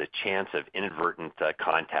therefore the chance of inadvertent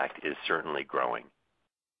contact is certainly growing.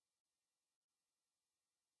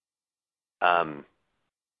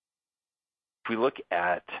 If we look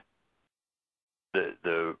at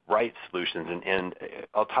the right solutions, and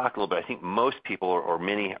I'll talk a little bit. I think most people or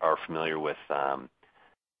many are familiar with the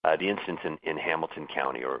incidents in Hamilton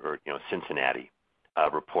County or Cincinnati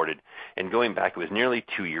reported. And going back, it was nearly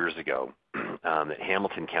 2 years ago that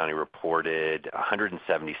Hamilton County reported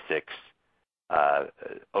 176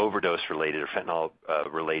 overdose-related or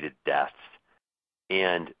fentanyl-related deaths.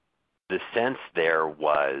 And the sense there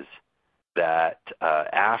was that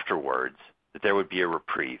afterwards that there would be a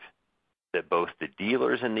reprieve, that both the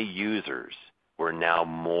dealers and the users were now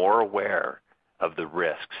more aware of the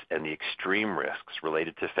risks and the extreme risks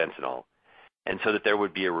related to fentanyl, and so that there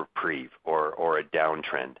would be a reprieve or a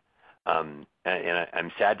downtrend. And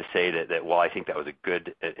I'm sad to say that while I think that was a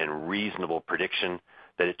good and reasonable prediction,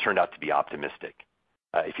 that it turned out to be optimistic.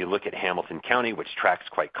 If you look at Hamilton County, which tracks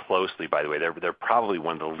quite closely, by the way, they're probably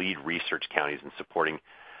one of the lead research counties in supporting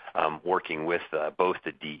working with both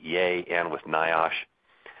the DEA and with NIOSH.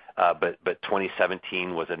 But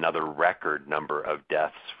 2017 was another record number of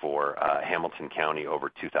deaths for Hamilton County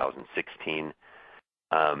over 2016.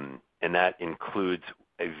 And that includes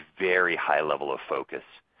a very high level of focus.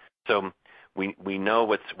 So we know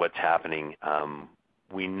what's happening.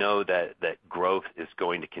 We know that growth is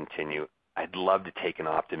going to continue. I'd love to take an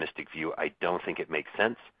optimistic view. I don't think it makes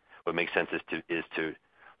sense. What makes sense is to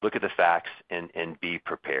look at the facts and be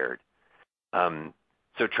prepared.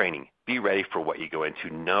 So training, be ready for what you go into.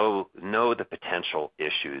 Know the potential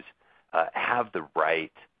issues. Have the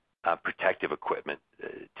right protective equipment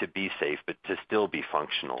to be safe, but to still be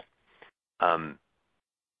functional. And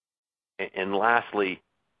lastly,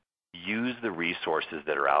 use the resources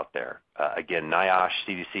that are out there. Again, NIOSH,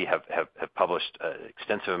 CDC have published an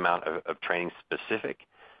extensive amount of training specific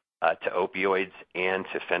to opioids and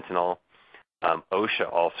to fentanyl.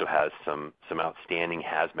 OSHA also has some outstanding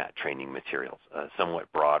hazmat training materials,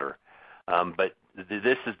 somewhat broader. But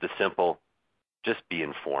this is the simple, just be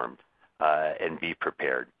informed. and be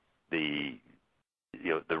prepared. The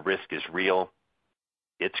risk is real,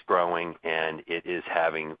 it's growing, and it is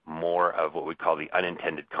having more of what we call the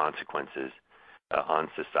unintended consequences on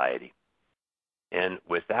society. And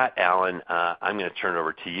with that, Alan, I'm going to turn it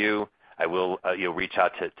over to you. I will reach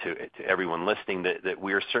out to everyone listening that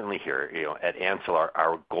we are certainly here. At Ansell,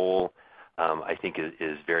 our goal, I think,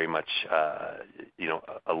 is very much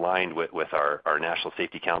aligned with our National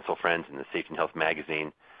Safety Council friends and the Safety and Health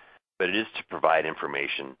magazine, but it is to provide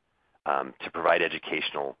information, to provide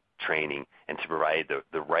educational training, and to provide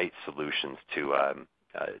the right solutions to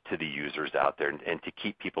the users out there, and to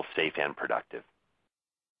keep people safe and productive.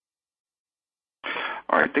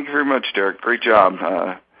 All right. Thank you very much, Derek. Great job.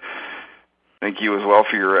 Thank you as well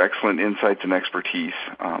for your excellent insights and expertise.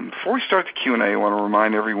 Before we start the Q&A, I want to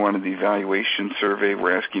remind everyone of the evaluation survey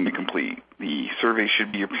we're asking to complete. The survey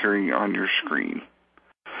should be appearing on your screen.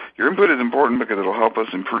 Your input is important because it will help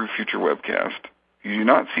us improve future webcasts. If you do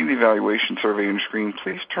not see the evaluation survey on your screen,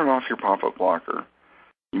 please turn off your pop-up blocker.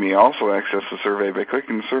 You may also access the survey by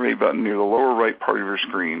clicking the survey button near the lower right part of your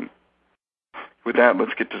screen. With that,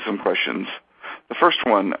 let's get to some questions. The first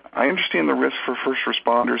one, I understand the risk for first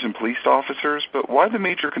responders and police officers, but why the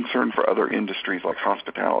major concern for other industries like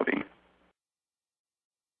hospitality?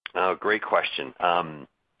 Oh, great question.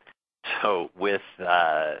 So I'll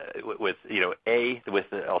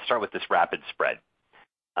start with this rapid spread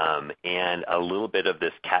and a little bit of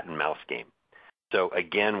this cat and mouse game. So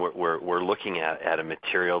again, we're looking at a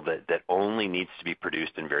material that only needs to be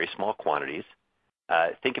produced in very small quantities.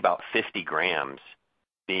 Think about 50 grams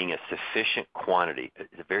being a sufficient quantity.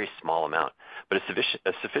 It's a very small amount, but a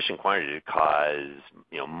sufficient quantity to cause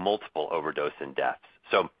multiple overdose and deaths.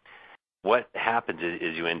 So what happens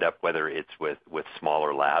is you end up, whether it's with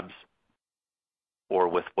smaller labs or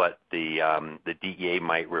with what the DEA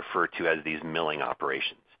might refer to as these milling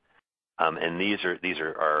operations, and these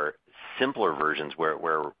are simpler versions where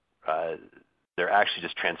they're actually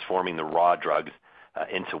just transforming the raw drugs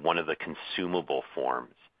into one of the consumable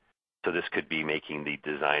forms. So this could be making the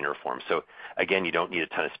designer form. So again, you don't need a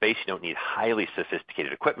ton of space. You don't need highly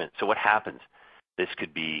sophisticated equipment. So what happens? This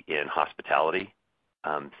could be in hospitality,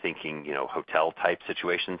 thinking hotel type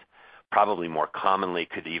situations. Probably more commonly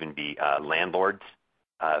could even be landlords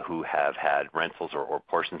who have had rentals or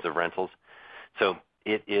portions of rentals. So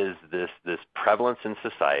it is this prevalence in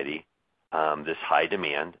society, this high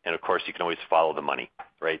demand, and of course you can always follow the money,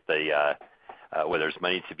 right? Where there's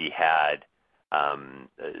money to be had,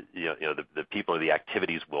 the people or the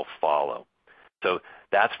activities will follow. So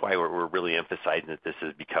that's why we're really emphasizing that this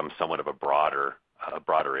has become somewhat of a broader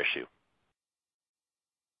issue.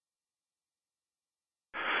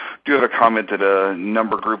 Do you have a comment that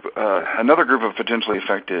another group of potentially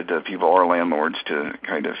affected people are landlords, to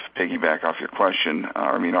kind of piggyback off your question,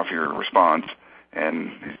 off your response?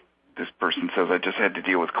 And this person says, I just had to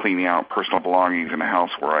deal with cleaning out personal belongings in a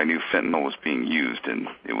house where I knew fentanyl was being used, and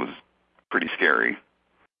it was pretty scary.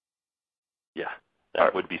 Yeah,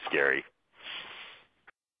 that would be scary.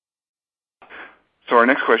 So our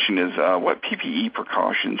next question is, what PPE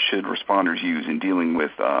precautions should responders use in dealing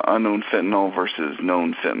with unknown fentanyl versus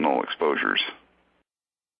known fentanyl exposures?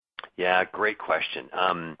 Yeah, great question.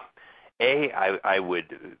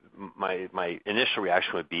 My initial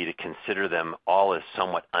reaction would be to consider them all as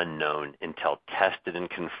somewhat unknown until tested and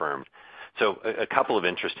confirmed. So a couple of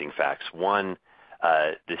interesting facts. One,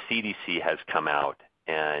 the CDC has come out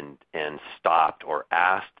and stopped or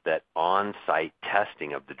asked that on-site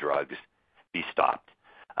testing of the drugs be stopped.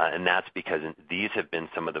 And that's because these have been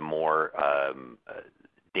some of the more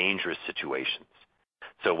dangerous situations.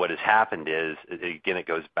 So what has happened is, again, it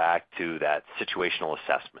goes back to that situational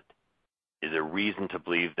assessment. Is there reason to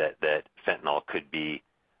believe that fentanyl could be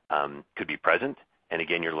present? And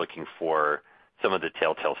again, you're looking for some of the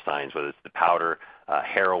telltale signs, whether it's the powder,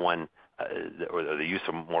 heroin, or the use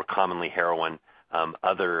of more commonly heroin,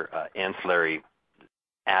 other ancillary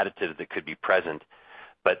additives that could be present.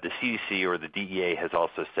 But the CDC or the DEA has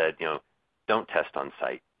also said, don't test on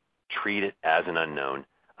site. Treat it as an unknown.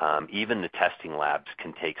 Even the testing labs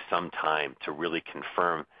can take some time to really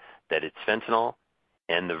confirm that it's fentanyl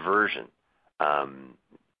and the version. So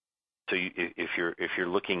if you're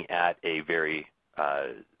looking at a very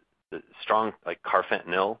strong, like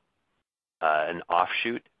carfentanil, an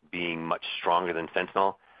offshoot being much stronger than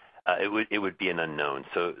fentanyl, it would be an unknown.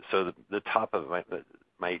 So the top of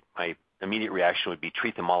my immediate reaction would be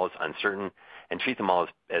treat them all as uncertain, and treat them all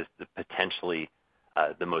as the potentially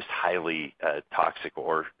the most highly toxic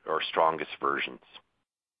or strongest versions.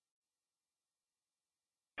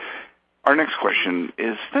 Our next question,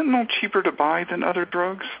 is fentanyl cheaper to buy than other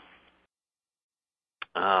drugs?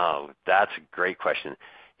 Oh, that's a great question.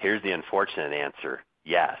 Here's the unfortunate answer: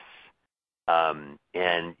 yes.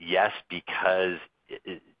 And yes, because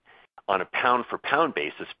on a pound-for-pound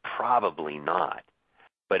basis, probably not.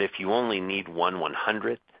 But if you only need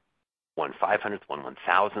 1/100th, 1/500th,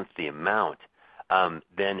 1/1000th the amount,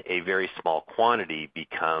 then a very small quantity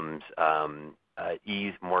becomes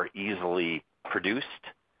more easily produced.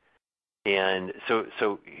 And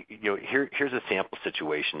so here's a sample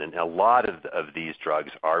situation, and a lot of these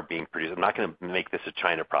drugs are being produced. I'm not going to make this a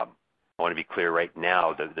China problem. I want to be clear right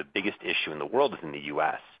now, the biggest issue in the world is in the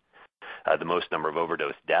U.S. The most number of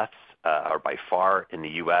overdose deaths are by far in the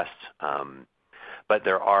U.S., but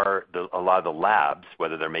there are a lot of the labs,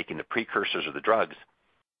 whether they're making the precursors or the drugs,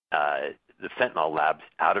 the fentanyl labs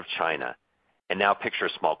out of China. And now picture a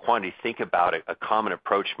small quantity. Think about it. A common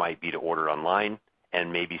approach might be to order online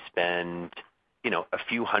and maybe spend, a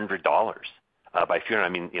few $100. By few, I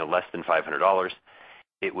mean, less than $500.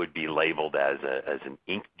 It would be labeled as an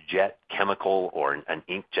inkjet chemical or an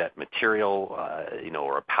inkjet material,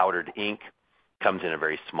 or a powdered ink. Comes in a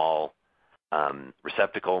very small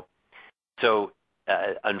receptacle. So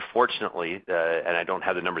unfortunately, and I don't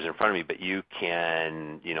have the numbers in front of me, but you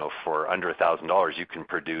can, for under $1,000, you can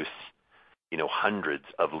produce, hundreds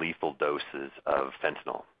of lethal doses of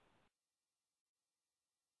fentanyl.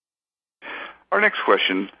 Our next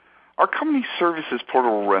question. Our company services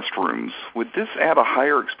portable restrooms. Would this add a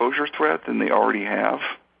higher exposure threat than they already have?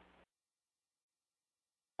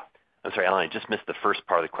 I'm sorry, Alan, I just missed the first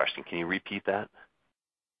part of the question. Can you repeat that?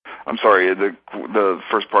 I'm sorry, the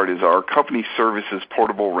first part is our company services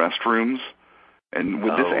portable restrooms, and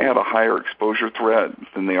would this add a higher exposure threat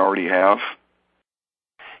than they already have?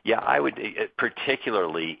 Yeah, I would,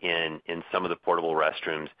 particularly in some of the portable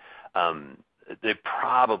restrooms, they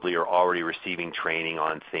probably are already receiving training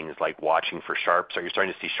on things like watching for sharps. So you're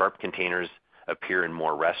starting to see sharp containers appear in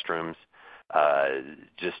more restrooms,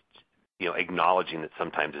 acknowledging that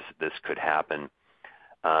sometimes this could happen.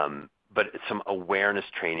 But some awareness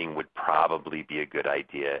training would probably be a good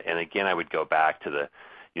idea. And again, I would go back to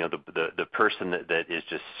the person that is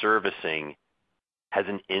just servicing has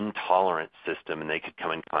an intolerant system, and they could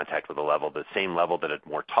come in contact with the same level that a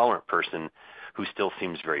more tolerant person who still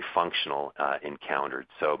seems very functional encountered.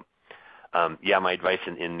 So, my advice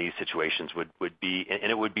in these situations would be, and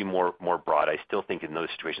it would be more broad. I still think in those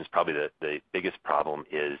situations probably the biggest problem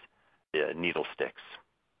is needle sticks.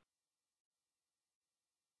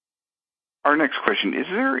 Our next question, is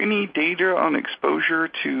there any data on exposure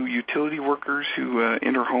to utility workers who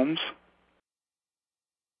enter homes?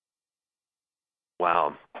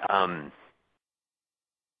 Wow.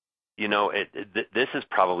 This is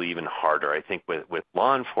probably even harder. I think with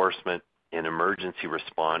law enforcement and emergency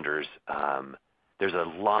responders, there's a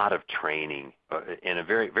lot of training and a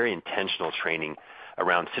very, very intentional training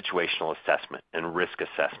around situational assessment and risk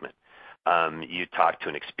assessment. You talk to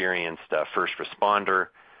an experienced first responder.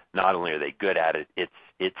 Not only are they good at it,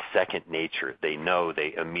 it's second nature. They know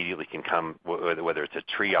they immediately can come, whether it's a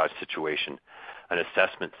triage situation, an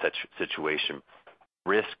assessment situation.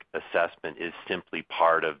 Risk assessment is simply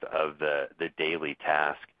part of the daily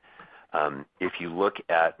task. If you look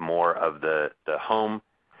at more of the home,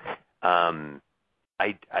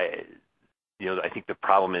 I think the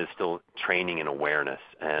problem is still training and awareness,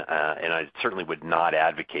 and I certainly would not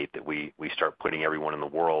advocate that we start putting everyone in the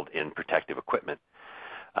world in protective equipment.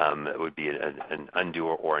 It would be an undue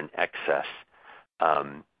or an excess.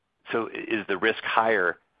 So is the risk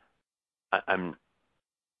higher?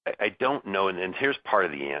 I don't know, and here's part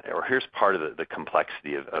of here's part of the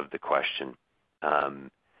complexity of the question.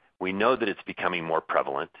 We know that it's becoming more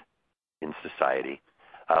prevalent in society.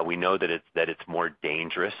 We know that it's more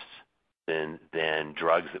dangerous than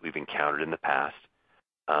drugs that we've encountered in the past.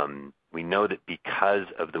 We know that because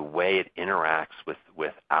of the way it interacts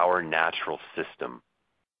with our natural system,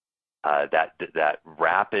 that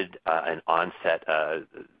rapid and onset,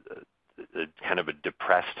 kind of a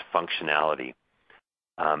depressed functionality,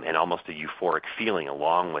 and almost a euphoric feeling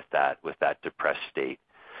along with that depressed state.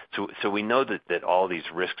 So we know that all these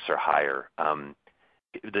risks are higher.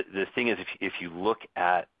 The thing is, if you look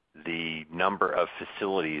at the number of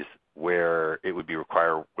facilities where it would be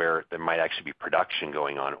required, where there might actually be production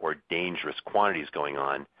going on or dangerous quantities going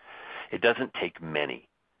on, it doesn't take many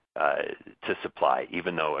to supply,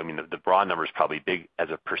 even though, the broad number is probably big. As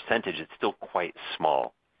a percentage, it's still quite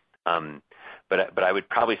small. But I would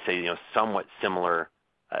probably say, somewhat similar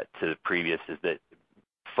to the previous, is that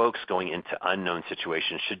folks going into unknown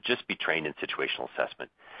situations should just be trained in situational assessment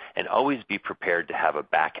and always be prepared to have a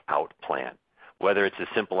back out plan, whether it's as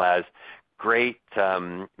simple as great,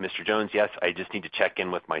 Mr. Jones. Yes, I just need to check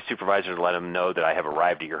in with my supervisor to let him know that I have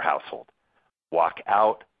arrived at your household. Walk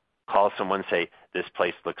out, call someone, say, this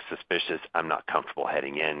place looks suspicious. I'm not comfortable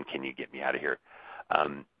heading in. Can you get me out of here?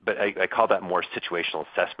 But I call that more situational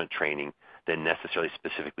assessment training than necessarily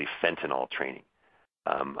specifically fentanyl training.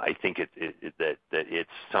 I think that it's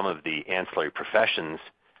some of the ancillary professions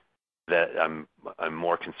that I'm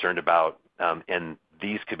more concerned about, and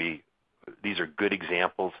these are good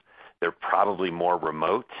examples. They're probably more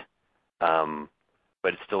remote,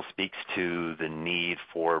 but it still speaks to the need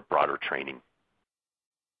for broader training.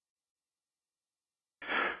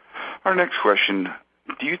 Our next question,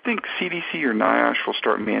 do you think CDC or NIOSH will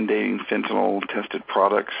start mandating fentanyl-tested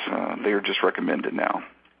products? They are just recommended now.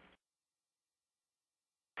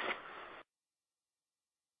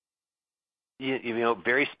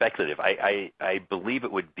 Very speculative. I believe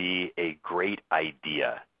it would be a great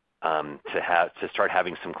idea to start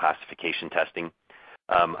having some classification testing.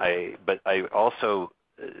 But I also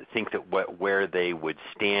think that where they would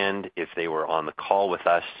stand if they were on the call with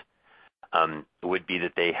us would be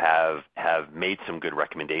that they have made some good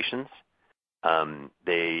recommendations.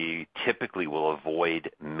 They typically will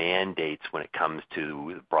avoid mandates when it comes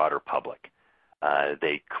to the broader public.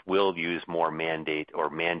 They will use more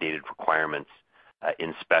mandated requirements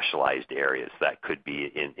in specialized areas. That could be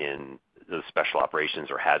in the special operations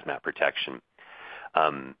or hazmat protection.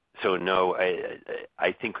 So no,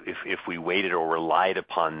 I think if we waited or relied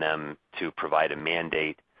upon them to provide a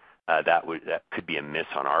mandate, that could be a miss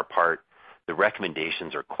on our part. The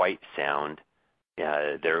recommendations are quite sound.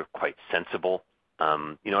 They're quite sensible.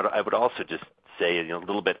 I would also just say a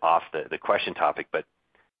little bit off the question topic, but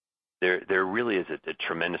there really is a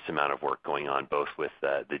tremendous amount of work going on both with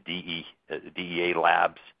the DEA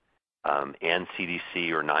labs and CDC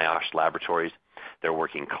or NIOSH laboratories. They're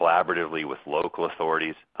working collaboratively with local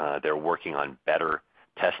authorities. They're working on better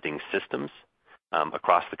testing systems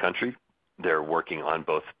across the country. They're working on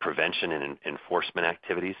both prevention and enforcement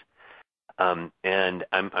activities. And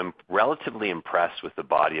I'm relatively impressed with the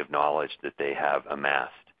body of knowledge that they have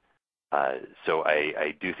amassed. So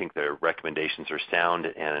I do think their recommendations are sound,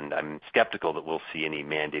 and I'm skeptical that we'll see any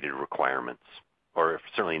mandated requirements, or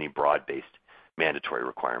certainly any broad-based mandatory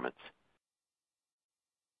requirements.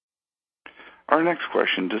 Our next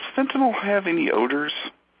question, does fentanyl have any odors?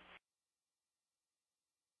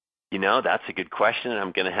 That's a good question, and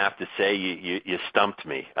I'm going to have to say you stumped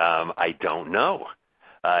me. I don't know.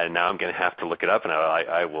 Now I'm going to have to look it up, and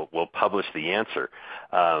we'll publish the answer.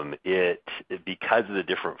 Because of the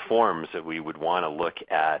different forms that we would want to look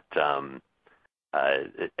at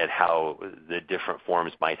how the different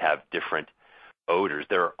forms might have different odors.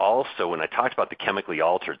 There are also, when I talked about the chemically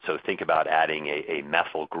altered, so think about adding a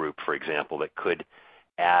methyl group, for example, that could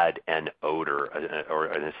add an odor or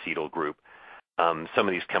an acetyl group. Some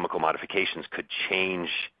of these chemical modifications could change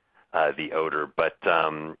the odor, but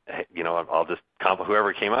I'll just compliment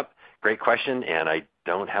whoever came up. Great question, and I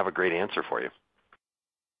don't have a great answer for you.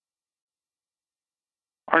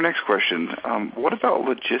 Our next question, what about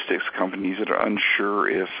logistics companies that are unsure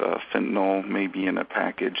if fentanyl may be in a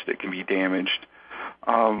package that can be damaged?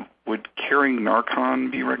 Would carrying Narcan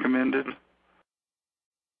be recommended?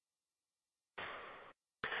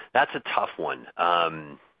 That's a tough one.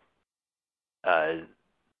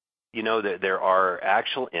 There are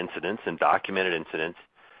actual incidents and documented incidents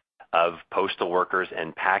of postal workers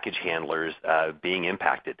and package handlers being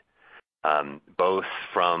impacted, both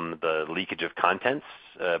from the leakage of contents,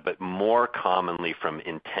 but more commonly from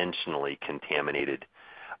intentionally contaminated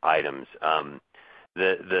items.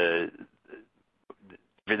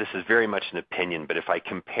 This is very much an opinion, but if I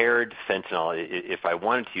compared fentanyl, if I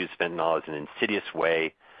wanted to use fentanyl as an insidious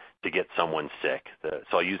way to get someone sick,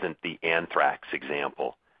 so I'll use the anthrax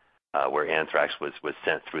example. Where anthrax was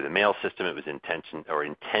sent through the mail system. It was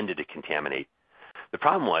intended to contaminate. The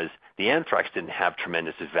problem was the anthrax didn't have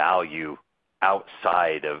tremendous value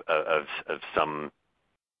outside of some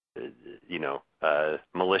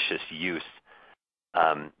malicious use.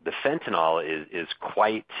 The fentanyl is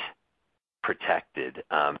quite protected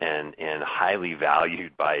and highly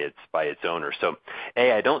valued by its owner. So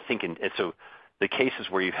I don't think so the cases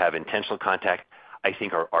where you have intentional contact, I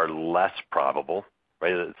think are less probable.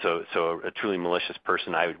 Right, so a truly malicious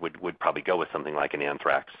person, I would probably go with something like an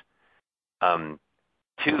anthrax.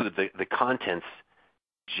 Two, the contents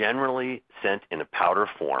generally sent in a powder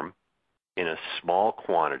form, in a small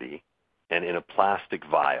quantity, and in a plastic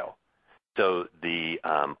vial. So the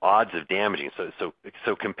odds of damaging.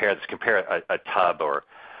 So compare a tub or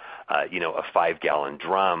a 5-gallon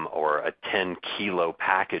drum or a 10-kilo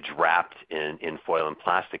package wrapped in foil and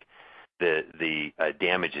plastic. The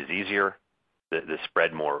damage is easier. the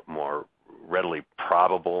spread more readily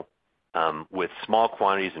probable. With small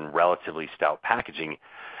quantities and relatively stout packaging,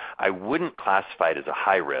 I wouldn't classify it as a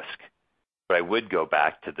high risk, but I would go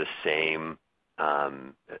back to the same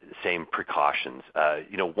precautions.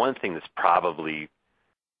 One thing that's probably,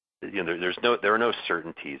 there are no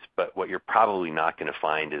certainties, but what you're probably not going to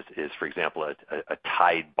find is, for example, a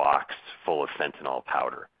Tide box full of fentanyl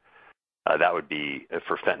powder. That would be,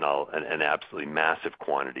 for fentanyl, an absolutely massive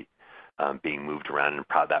quantity being moved around, and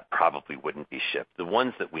that probably wouldn't be shipped. The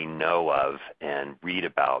ones that we know of and read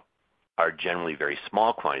about are generally very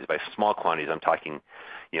small quantities. By small quantities, I'm talking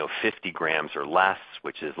 50 grams or less,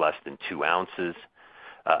 which is less than 2 ounces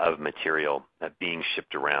of material being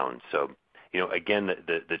shipped around. So, again,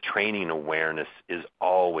 the training awareness is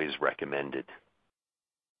always recommended.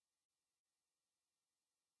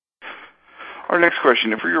 Our next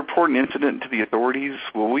question, if we report an incident to the authorities,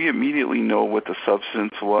 will we immediately know what the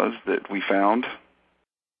substance was that we found?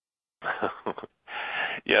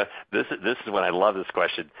 Yeah, this is when I love this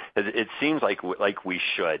question. It seems like we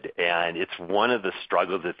should, and it's one of the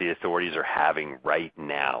struggles that the authorities are having right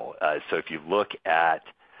now. So if you look at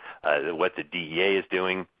what the DEA is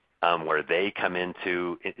doing, where they come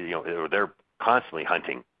into, they're constantly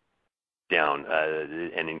hunting down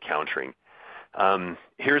and encountering.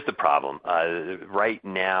 Here's the problem. Right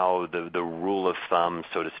now, the rule of thumb,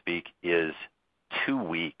 so to speak, is 2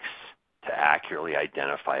 weeks to accurately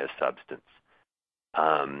identify a substance.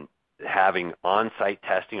 Having on-site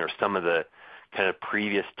testing or some of the kind of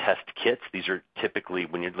previous test kits, these are typically,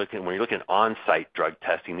 when you're looking at on-site drug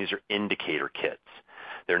testing, these are indicator kits.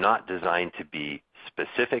 They're not designed to be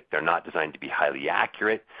specific. They're not designed to be highly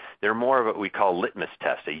accurate. They're more of what we call litmus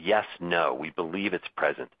test, a yes, no. We believe it's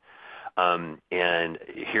present. And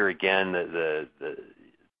here again, the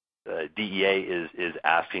DEA is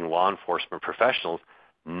asking law enforcement professionals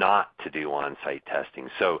not to do on-site testing.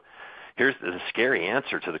 So here's the scary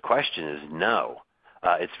answer to the question is no.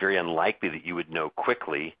 It's very unlikely that you would know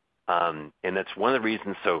quickly, and that's one of the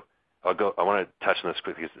reasons. So I want to touch on this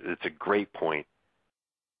quickly because it's a great point.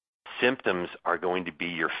 Symptoms are going to be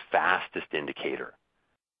your fastest indicator.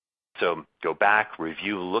 So go back,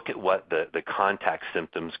 review, look at what the contact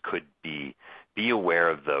symptoms could be. Be aware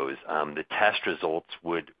of those. The test results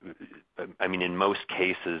would, in most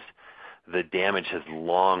cases, the damage has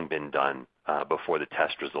long been done before the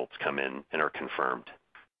test results come in and are confirmed.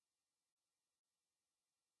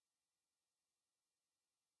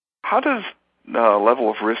 How does the level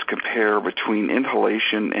of risk compare between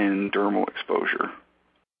inhalation and dermal exposure?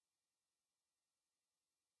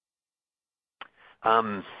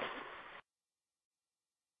 I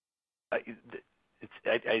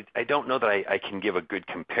don't know that I can give a good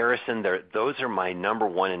comparison. Those are my number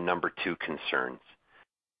one and number two concerns.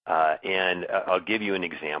 And I'll give you an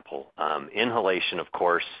example. Inhalation, of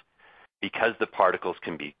course, because the particles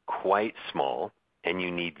can be quite small and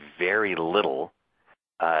you need very little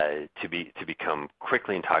to become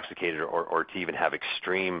quickly intoxicated or to even have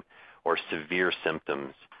extreme or severe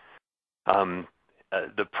symptoms.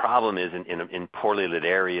 The problem is in poorly lit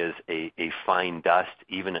areas, a fine dust,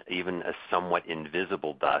 even a somewhat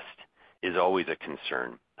invisible dust, is always a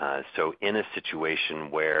concern. So in a situation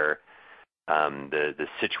where the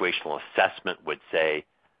situational assessment would say,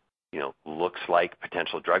 looks like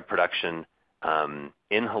potential drug production,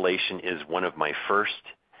 inhalation is one of my first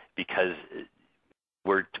because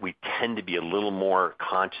we tend to be a little more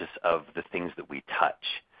conscious of the things that we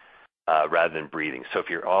touch. Rather than breathing. So if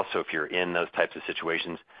you're in those types of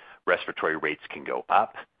situations, respiratory rates can go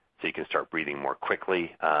up, so you can start breathing more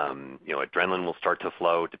quickly. Adrenaline will start to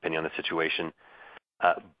flow depending on the situation.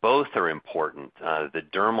 Both are important. The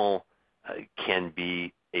dermal can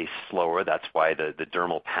be a slower. That's why the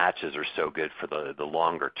dermal patches are so good for the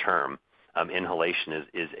longer term. Inhalation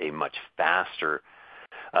is a much faster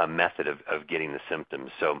method of getting the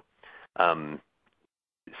symptoms. So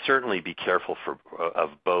certainly be careful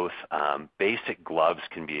of both. Basic gloves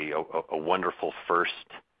can be a wonderful first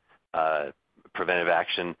preventive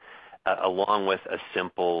action, along with a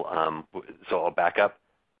simple. So I'll back up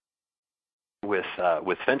with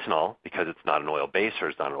fentanyl because it's not an oil base or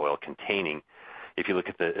it's not an oil containing. If you look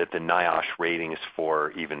at the NIOSH ratings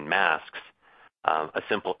for even masks, a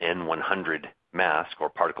simple N100 mask or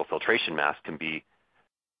particle filtration mask can be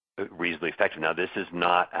reasonably effective. Now, this is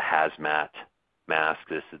not a hazmat mask.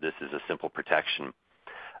 This is a simple protection.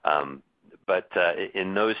 But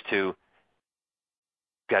in those two,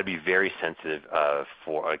 got to be very sensitive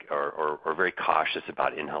or very cautious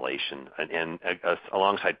about inhalation. And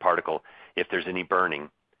alongside particle, if there's any burning,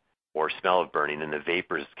 or smell of burning, then the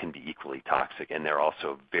vapors can be equally toxic, and they're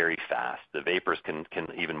also very fast. The vapors can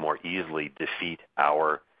even more easily defeat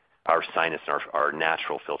our sinus and our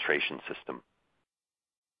natural filtration system.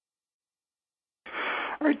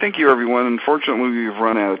 All right, thank you, everyone. Unfortunately, we've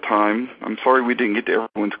run out of time. I'm sorry we didn't get to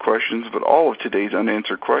everyone's questions, but all of today's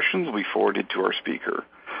unanswered questions will be forwarded to our speaker.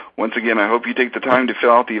 Once again, I hope you take the time to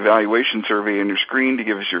fill out the evaluation survey on your screen to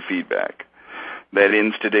give us your feedback. That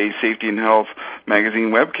ends today's Safety and Health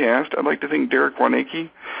Magazine webcast. I'd like to thank Derek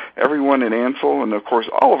Warnacki, everyone at Ansell, and, of course,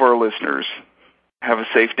 all of our listeners. Have a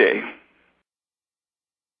safe day.